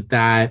parts you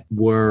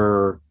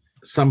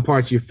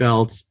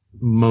felt,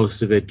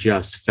 most of it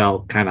just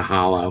felt kind of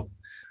hollow.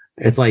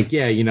 It's like,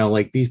 yeah,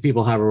 like these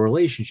people have a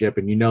relationship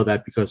and you know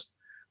that because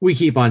we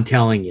keep on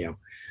telling you,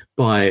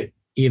 but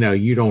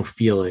you don't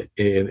feel it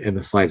in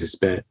the slightest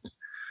bit.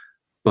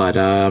 But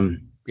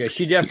Yeah,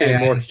 she definitely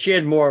had yeah, more. She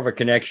had more of a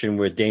connection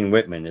with Dane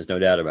Whitman. There's no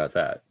doubt about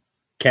that.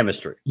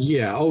 Chemistry.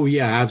 yeah, oh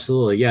yeah,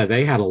 absolutely. Yeah,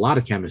 they had a lot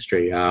of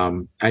chemistry.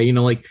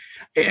 Like,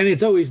 and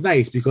it's always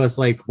nice because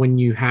like when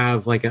you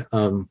have like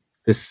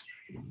this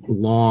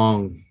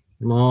long,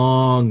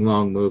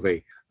 long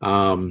movie,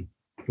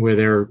 where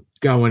they're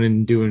going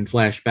and doing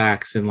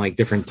flashbacks and like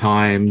different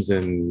times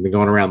and they're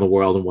going around the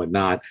world and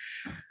whatnot.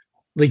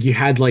 Like you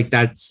had like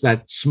that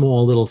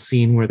small little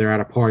scene where they're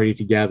at a party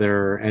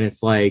together and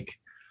it's like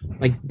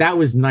that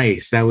was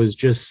nice. That was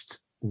just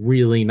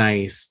really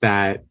nice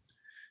that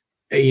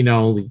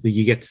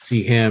you get to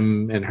see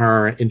him and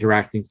her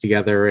interacting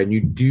together and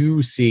you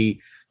do see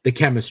the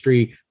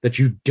chemistry that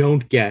you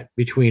don't get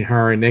between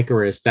her and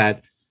Icarus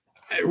that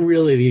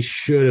really they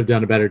should have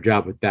done a better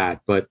job with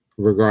that, but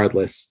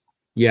regardless,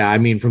 yeah, I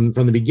mean from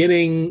the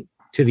beginning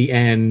to the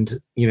end,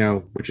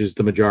 which is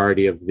the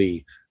majority of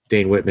the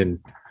Dane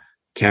Whitman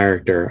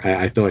character,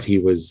 I thought he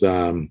was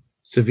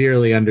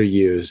severely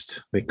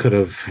underused. They could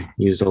have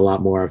used a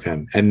lot more of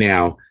him. And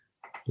now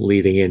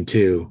leading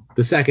into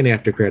the second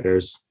after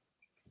credits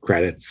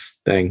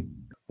thing.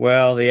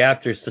 Well,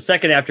 the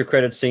second after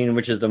credit scene,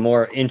 which is the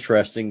more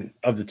interesting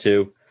of the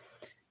two,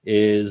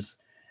 is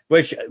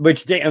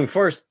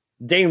first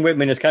Dane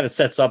Whitman just kind of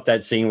sets up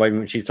that scene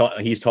when he's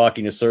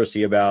talking to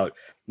Cersei about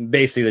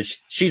basically that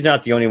she's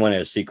not the only one that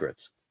has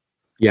secrets.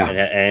 Yeah.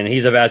 And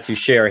he's about to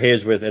share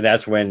his with, and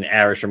that's when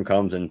Arishem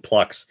comes and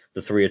plucks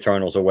the three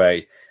Eternals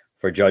away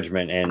for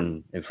judgment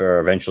and for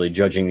eventually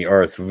judging the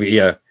Earth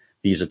via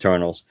these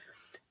Eternals.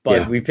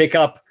 But Yeah. we pick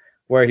up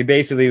where he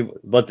basically,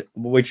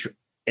 which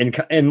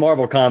in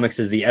Marvel Comics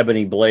is the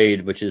Ebony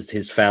Blade, which is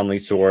his family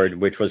sword,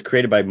 which was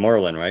created by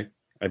Merlin, right?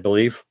 I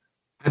believe.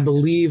 I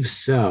believe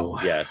so.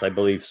 Yes, I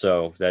believe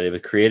so. That it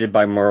was created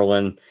by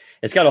Merlin.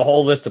 It's got a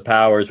whole list of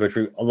powers,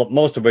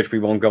 most of which we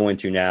won't go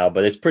into now,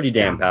 but it's pretty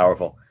damn Yeah.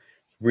 powerful,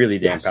 really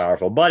damn Yes.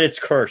 powerful. But it's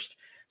cursed,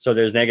 so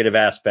there's negative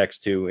aspects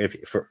to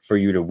for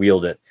you to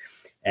wield it.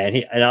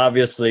 And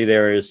obviously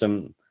there is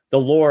the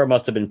lore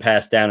must have been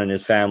passed down in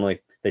his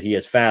family that he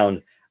has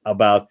found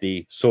about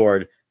the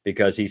sword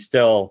because he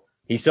still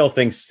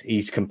thinks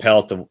he's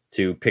compelled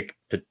to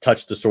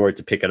touch the sword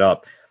to pick it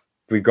up,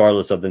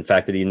 regardless of the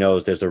fact that he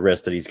knows there's a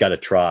risk that he's got to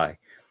try.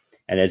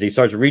 And as he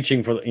starts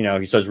reaching for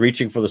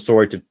the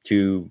sword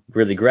to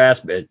really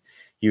grasp it,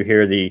 you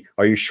hear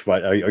are you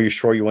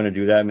sure you want to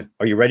do that?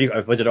 Are you ready?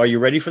 Are you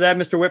ready for that,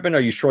 Mr. Whitman? Are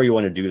you sure you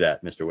want to do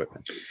that, Mr.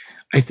 Whitman?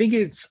 I think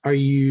are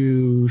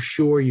you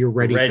sure you're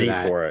ready for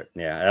that? For it.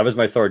 Yeah, that was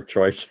my third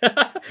choice.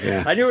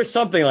 Yeah. I knew it was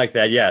something like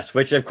that, yes,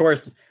 which of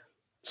course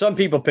some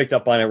people picked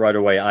up on it right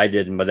away. I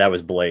didn't, but that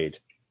was Blade.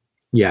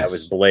 Yes. That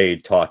was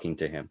Blade talking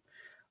to him.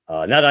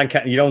 Not on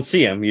you don't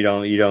see him. You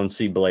don't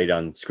see Blade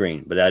on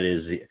screen, but that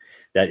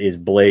is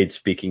Blade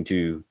speaking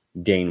to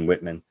Dane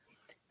Whitman.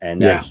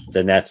 And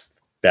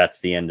that's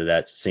the end of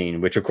that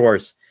scene, which of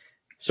course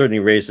certainly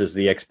raises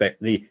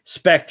the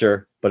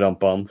specter, but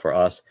for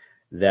us,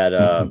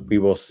 that we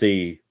will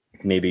see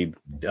maybe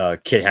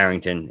Kit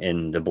Harington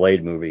in the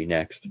Blade movie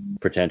next,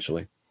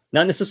 potentially.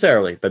 Not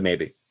necessarily, but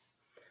maybe.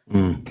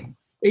 The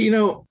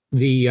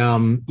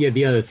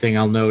other thing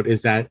I'll note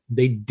is that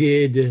they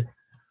did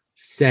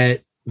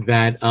set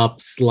that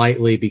up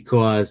slightly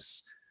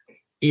because,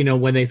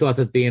 when they thought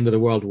that the end of the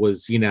world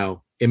was,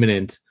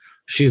 imminent,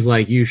 she's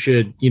like, you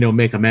should,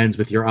 make amends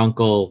with your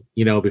uncle,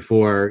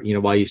 before,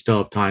 while you still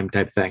have time,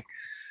 type thing.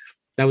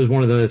 That was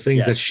one of the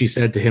things that she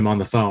said to him on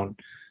the phone.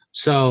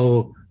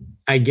 So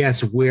I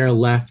guess we're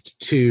left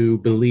to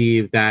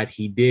believe that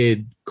he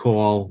did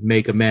call,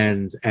 make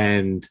amends,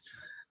 and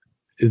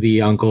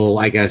the uncle,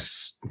 I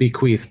guess,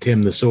 bequeathed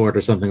him the sword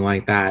or something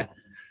like that.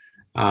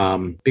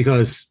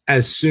 Because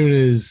as soon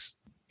as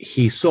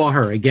he saw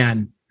her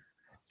again,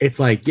 it's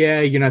like,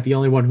 yeah, you're not the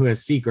only one who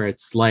has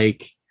secrets.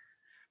 Like,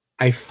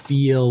 I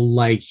feel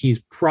like he's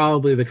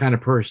probably the kind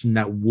of person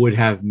that would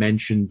have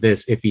mentioned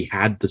this if he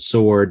had the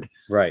sword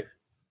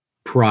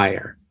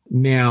prior.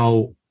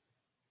 Now,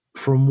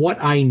 from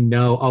what I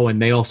know,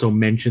 and they also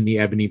mentioned the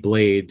ebony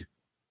blade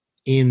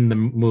in the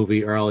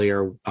movie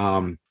earlier,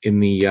 in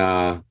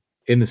the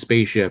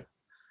spaceship.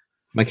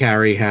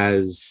 Makari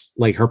has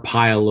like her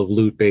pile of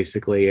loot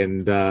basically,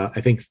 and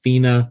I think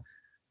Thena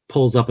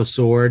pulls up a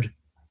sword,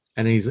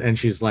 and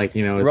she's like,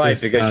 is right,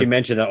 this, because she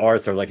mentioned that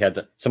Arthur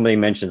somebody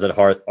mentions that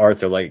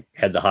Arthur like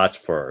had the hots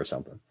for her or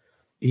something.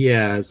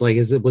 Yeah, it's like,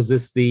 was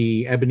this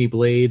the ebony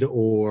blade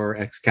or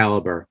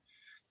Excalibur?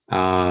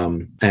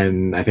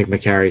 And I think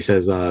Makari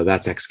says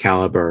that's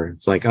Excalibur.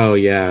 It's like, oh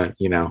yeah,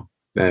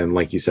 and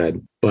like you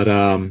said. But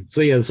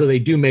so they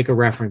do make a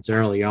reference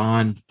early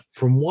on.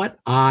 From what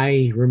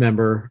I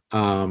remember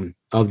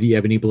of the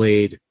ebony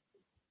blade,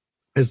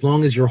 as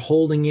long as you're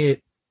holding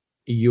it,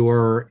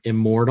 you're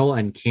immortal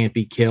and can't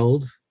be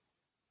killed,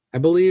 I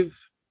believe.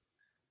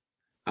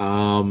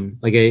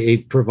 Like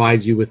it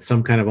provides you with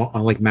some kind of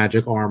like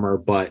magic armor,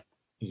 but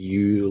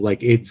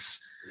it's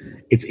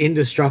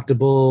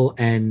indestructible,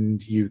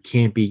 and you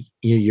can't be,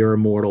 you're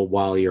immortal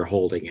while you're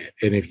holding it,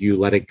 and if you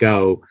let it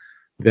go,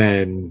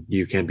 then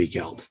you can be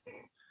killed.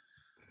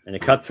 And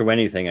it cut through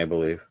anything, I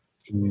believe.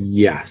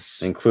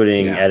 Yes,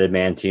 including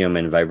adamantium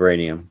and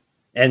vibranium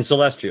and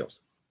celestials.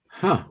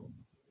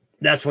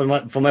 That's from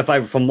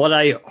what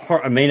I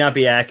heard. It may not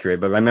be accurate,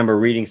 but I remember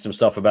reading some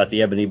stuff about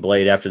the ebony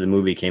blade after the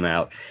movie came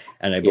out,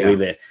 and I believe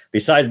that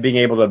besides being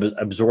able to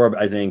absorb,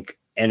 I think,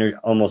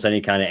 almost any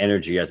kind of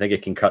energy, I think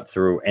it can cut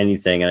through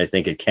anything, and I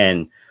think it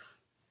can.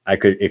 It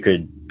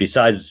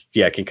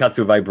can cut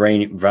through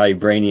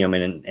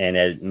vibranium and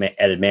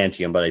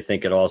adamantium, but I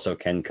think it also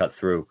can cut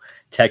through.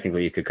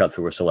 Technically, it could cut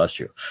through a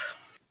celestial,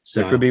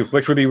 so,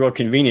 which would be real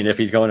convenient if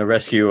he's going to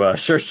rescue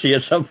Cersei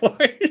at some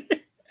point.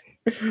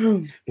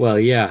 Well,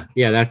 yeah,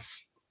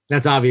 that's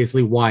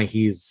obviously why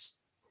he's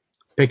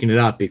picking it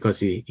up, because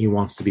he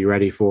wants to be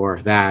ready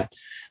for that.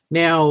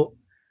 Now,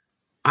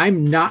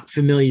 I'm not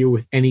familiar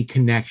with any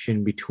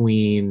connection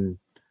between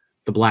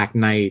the Black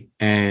Knight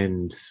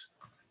and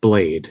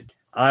Blade.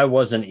 I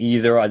wasn't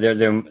either.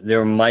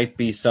 There might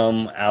be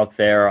some out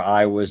there.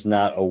 I was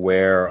not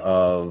aware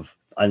of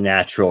a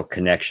natural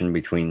connection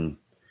between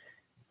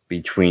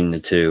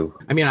the two.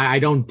 I mean, I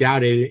don't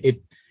doubt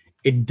it.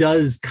 It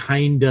does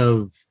kind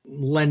of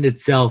lend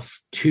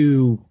itself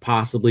to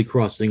possibly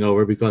crossing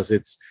over, because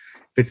it's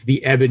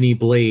the ebony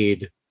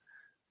blade,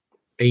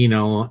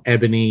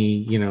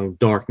 ebony,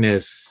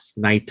 darkness,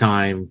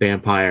 nighttime,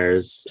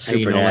 vampires,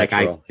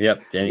 supernatural.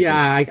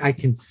 I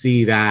can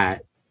see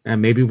that. And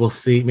maybe we'll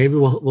see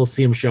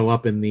him show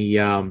up in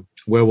the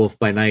Werewolf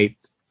by Night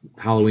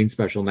Halloween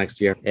special next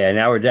year. Yeah,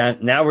 now we're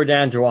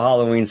down to a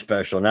Halloween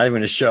special. Not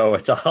even a show,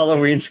 it's a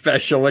Halloween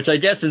special, which I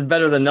guess is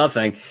better than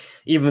nothing.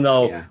 Even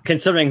though,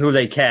 considering who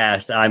they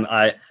cast,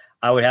 I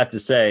would have to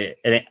say,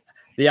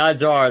 the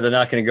odds are they're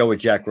not going to go with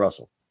Jack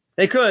Russell.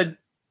 They could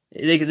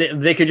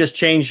just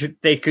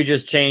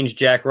change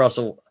Jack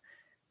Russell,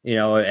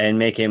 and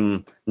make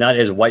him not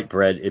as white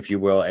bread, if you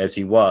will, as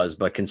he was.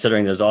 But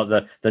considering there's all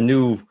the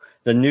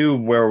new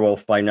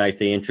Werewolf by Night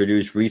they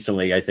introduced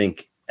recently, I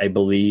think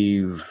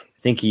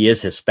he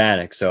is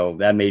Hispanic. So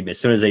that made me, as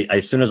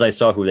soon as I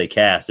saw who they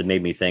cast, it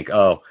made me think,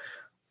 oh,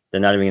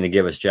 they're not even going to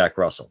give us Jack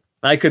Russell.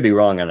 I could be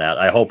wrong on that.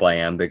 I hope I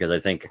am, because I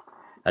think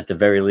at the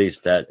very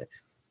least that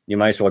you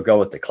might as well go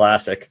with the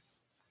classic.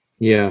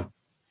 Yeah.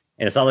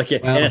 And it's not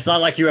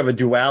like you have a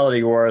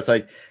duality where it's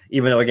like,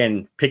 even though,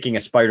 again, picking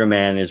a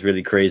Spider-Man is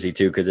really crazy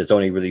too, because it's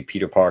only really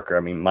Peter Parker. I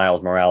mean,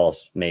 Miles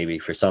Morales maybe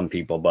for some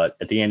people, but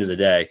at the end of the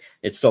day,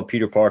 it's still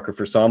Peter Parker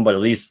for some. But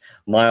at least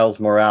Miles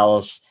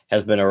Morales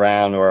has been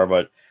around, or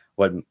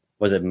what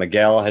was it?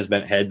 Miguel had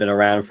been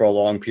around for a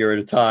long period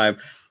of time.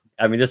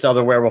 I mean, this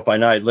other Werewolf by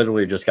Night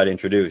literally just got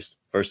introduced,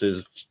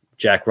 versus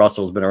Jack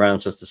Russell's been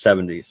around since the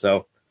 70s.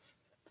 So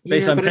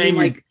based on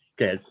paying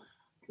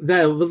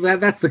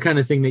that's the kind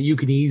of thing that you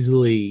can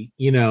easily,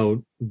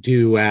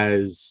 do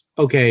as,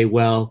 okay,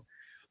 well,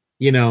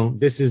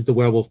 this is the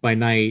Werewolf by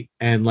Night,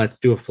 and let's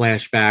do a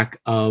flashback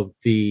of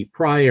the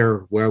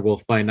prior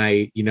Werewolf by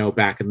Night,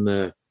 back in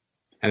the,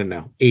 I don't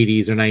know,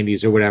 80s or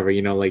 90s or whatever,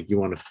 like you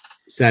want to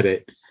set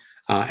it.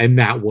 and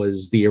that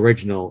was the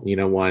original,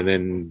 one,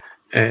 and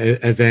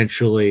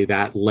eventually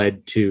that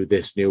led to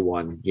this new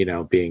one,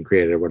 being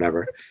created or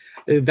whatever.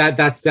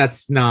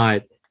 That's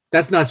not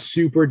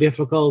super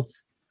difficult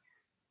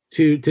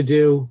to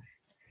do.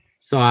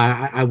 So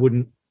I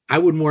wouldn't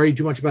worry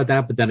too much about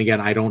that. But then again,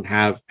 I don't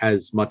have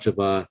as much of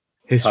a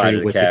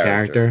history with the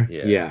character.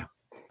 Yeah.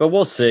 But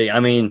we'll see. I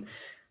mean,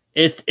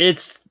 it's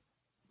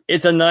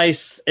a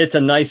nice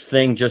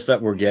thing just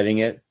that we're getting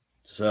it.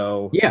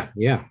 So yeah.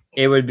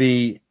 It would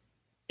be,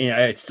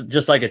 it's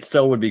just like it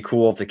still would be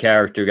cool if the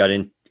character got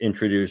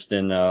introduced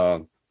in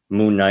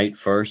Moon Knight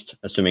first,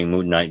 assuming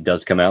Moon Knight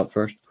does come out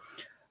first.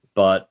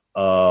 But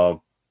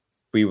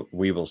we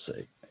will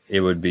see.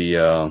 It would be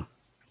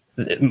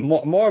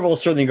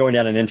Marvel's certainly going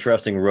down an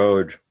interesting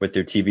road with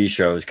their TV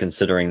shows,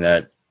 considering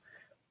that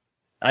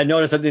I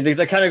noticed that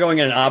they're kind of going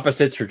in an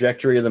opposite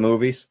trajectory of the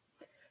movies.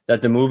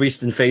 That the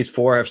movies in Phase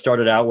 4 have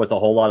started out with a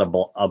whole lot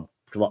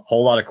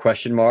of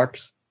question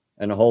marks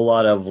and a whole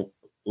lot of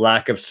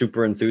lack of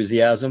super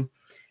enthusiasm,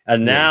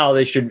 and now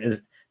they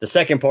should. The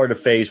second part of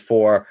Phase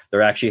 4,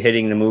 they're actually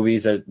hitting the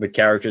movies with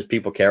characters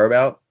people care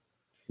about.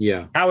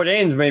 Yeah. How it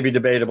ends may be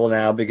debatable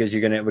now because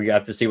we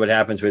have to see what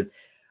happens with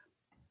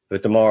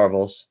the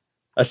Marvels.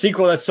 A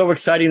sequel that's so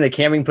exciting they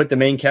can't even put the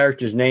main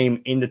character's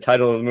name in the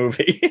title of the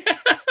movie.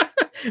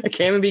 It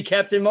can't even be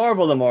Captain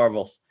Marvel, the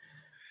Marvels.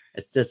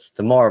 It's just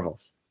the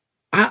Marvels.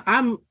 I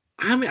am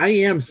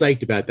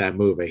psyched about that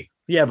movie.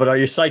 Yeah, but are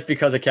you psyched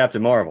because of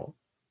Captain Marvel?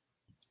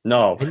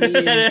 No. I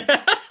mean...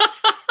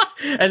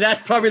 And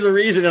that's probably the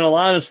reason, in all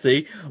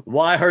honesty,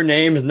 why her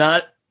name's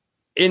not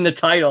in the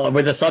title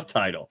with a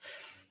subtitle,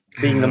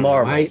 being the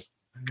Marvels.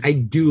 I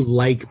do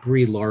like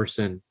Brie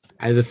Larson.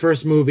 The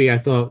first movie, I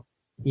thought,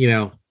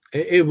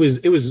 it was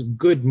a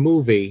good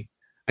movie.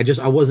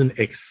 I wasn't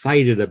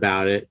excited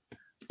about it,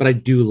 but I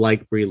do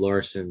like Brie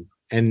Larson.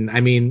 And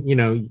I mean,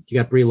 you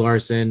got Brie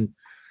Larson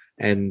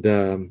and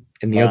the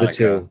Monica. Other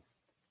two.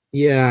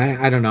 Yeah,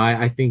 I don't know.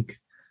 I think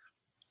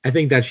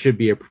that should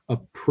be a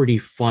pretty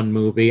fun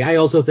movie. I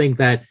also think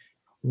that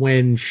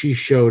when she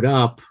showed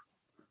up,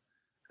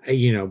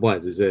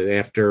 what is it,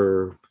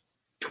 after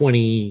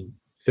 20,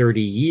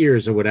 30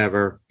 years or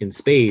whatever in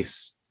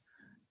space,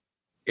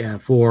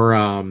 for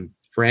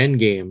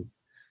Endgame,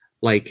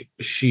 like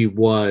she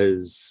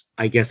was,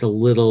 I guess, a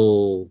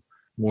little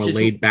more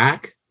laid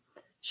back.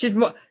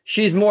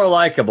 She's more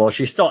likable.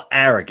 She's still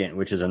arrogant,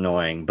 which is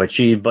annoying, but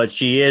she's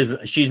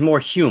more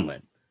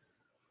human.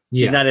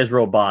 She's not as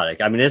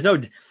robotic. I mean, there's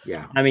no.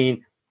 Yeah. I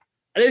mean,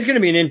 there's going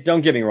to be don't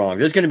get me wrong.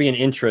 There's going to be an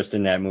interest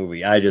in that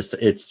movie.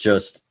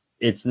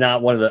 It's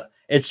not one of the.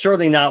 It's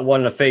certainly not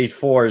one of the Phase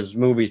 4's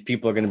movies.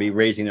 People are going to be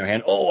raising their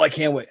hand. Oh, I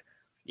can't wait.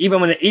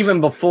 Even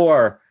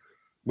before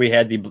we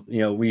had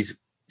we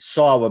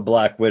saw with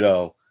Black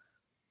Widow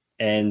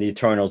and the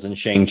Eternals and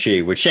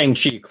Shang-Chi, with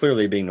Shang-Chi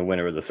clearly being the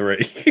winner of the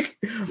three.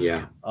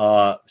 Yeah.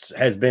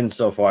 Has been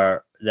so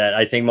far that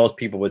I think most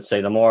people would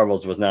say the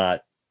Marvels was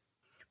not.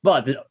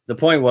 But the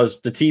point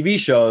was the TV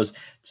shows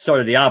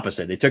started the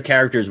opposite. They took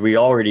characters we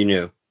already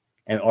knew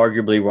and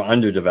arguably were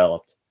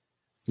underdeveloped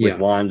with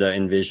Wanda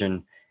and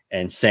Vision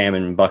and Sam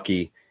and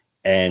Bucky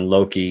and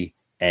Loki,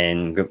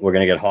 and we're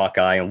going to get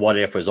Hawkeye, and What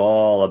If was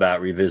all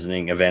about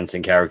revisiting events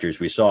and characters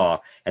we saw.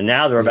 And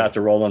now they're about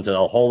to roll into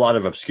a whole lot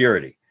of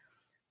obscurity.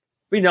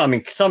 We know, I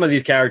mean, some of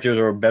these characters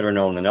are better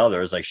known than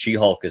others, like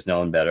She-Hulk is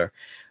known better.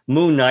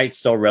 Moon Knight's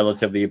still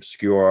relatively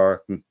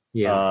obscure.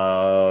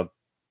 Yeah.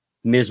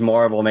 Ms.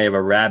 Marvel may have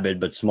a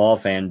rabid but small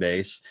fan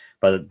base,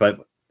 but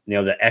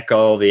the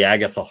Echo, the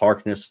Agatha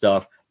Harkness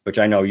stuff, which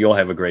I know you'll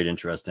have a great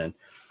interest in.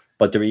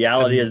 But the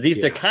reality is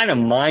they're kind of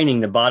mining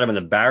the bottom of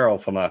the barrel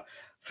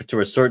to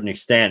a certain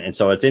extent, and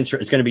so it's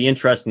going to be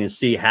interesting to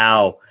see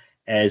how,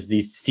 as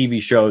these TV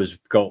shows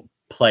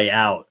play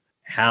out,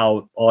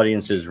 how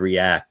audiences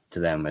react to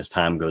them as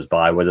time goes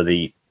by. Whether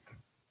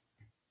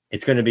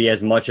it's going to be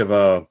as much of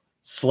a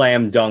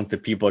slam dunk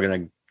that people are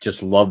going to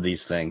just love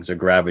these things or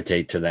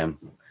gravitate to them.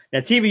 Now,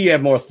 TV, you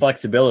have more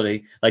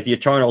flexibility. Like the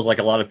Eternals, like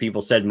a lot of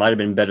people said, might have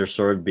been better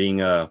served being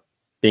a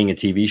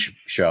TV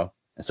show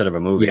instead of a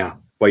movie. Yeah.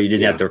 Where you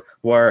didn't have to,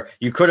 where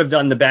you could have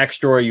done the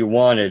backstory you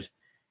wanted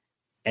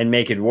and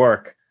make it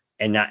work,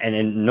 and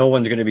no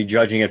one's going to be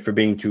judging it for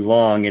being too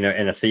long in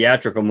a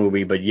theatrical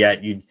movie. But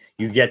yet you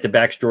get the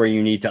backstory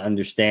you need to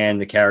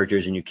understand the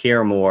characters, and you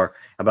care more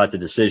about the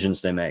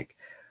decisions they make.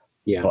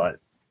 Yeah. But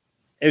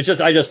it was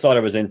just, I just thought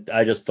it was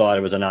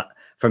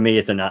for me,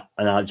 it's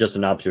just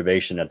an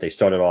observation that they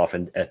started off,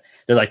 and there's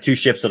like two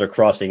ships that are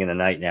crossing in the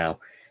night now,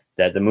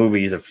 that the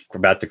movies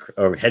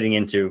are heading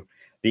into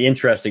the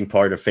interesting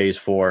part of Phase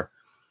 4,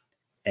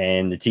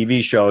 and the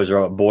TV shows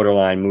are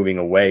borderline moving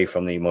away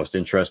from the most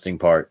interesting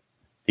part.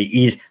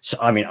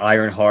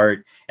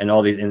 Ironheart and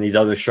all these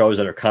other shows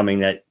that are coming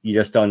that you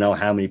just don't know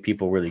how many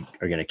people really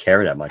are going to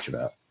care that much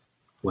about.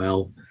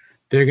 Well,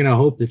 they're going to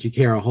hope that you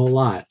care a whole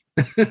lot.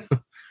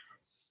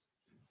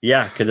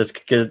 Yeah, because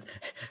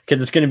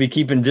it's going to be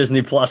keeping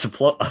Disney Plus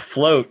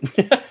afloat.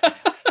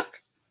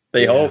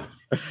 They hope.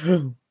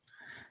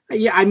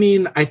 Yeah, I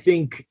mean, I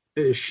think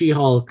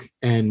She-Hulk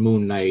and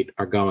Moon Knight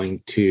are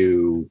going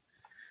to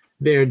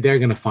they're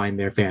going to find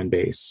their fan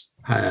base.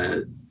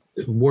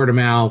 Word of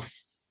mouth,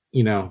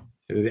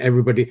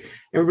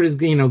 everybody's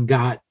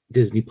got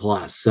Disney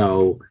Plus,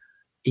 so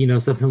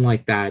something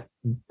like that.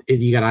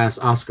 You got to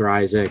ask Oscar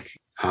Isaac.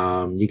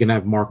 You can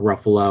have Mark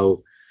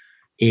Ruffalo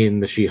in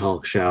the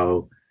She-Hulk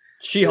show.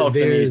 She-Hulk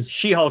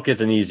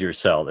is an easier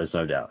sell, there's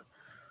no doubt.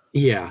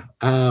 Yeah.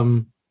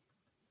 I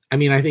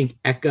think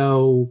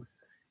Echo.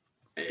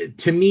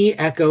 To me,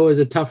 Echo is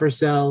a tougher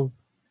sell,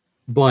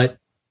 but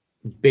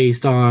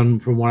based on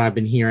from what I've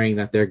been hearing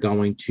that they're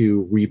going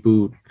to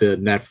reboot the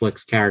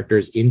Netflix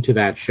characters into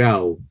that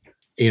show,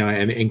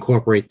 and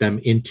incorporate them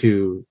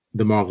into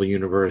the Marvel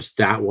universe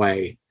that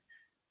way,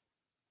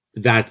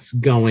 that's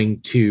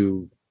going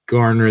to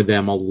garner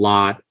them a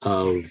lot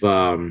of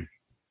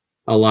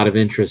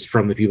interest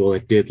from the people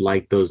that did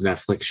like those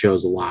Netflix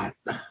shows a lot.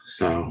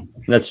 So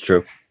that's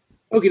true.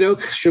 Okie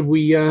doke. Should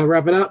we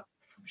wrap it up?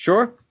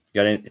 Sure.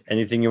 You got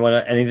anything you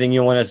want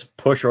to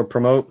push or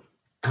promote?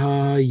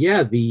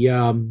 Yeah.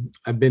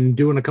 I've been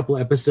doing a couple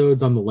of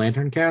episodes on the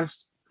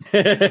LanternCast.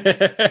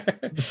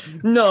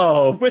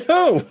 No, with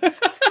who?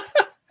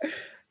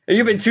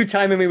 You've been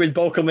two-timing me with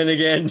Bokelman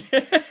again.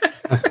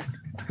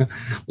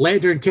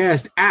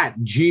 LanternCast at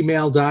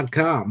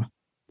gmail.com.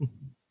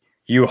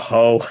 You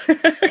hoe.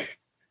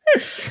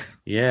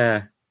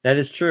 Yeah, that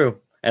is true.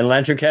 And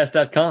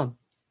LanternCast.com.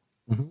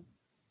 Mm-hmm.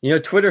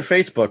 Twitter,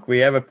 Facebook,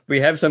 we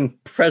have some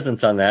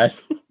presence on that.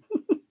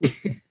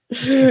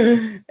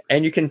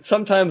 And you can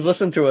sometimes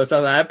listen to us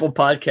on Apple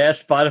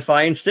Podcasts,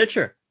 Spotify, and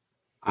Stitcher.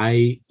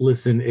 I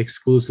listen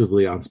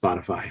exclusively on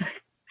Spotify.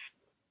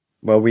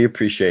 Well, we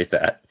appreciate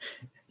that.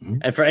 Mm-hmm.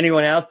 And for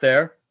anyone out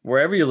there,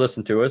 wherever you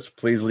listen to us,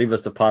 please leave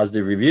us a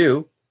positive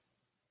review.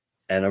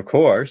 And of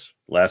course,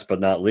 last but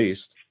not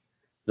least,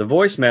 the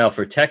voicemail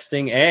for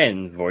texting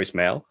and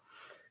voicemail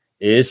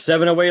is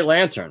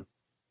 708-LANTERN.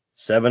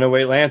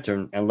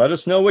 708-LANTERN. And let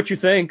us know what you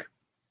think.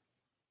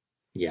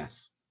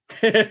 Yes.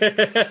 Good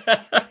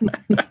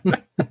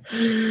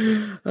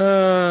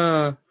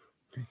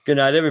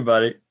night,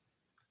 everybody.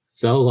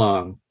 So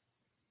long.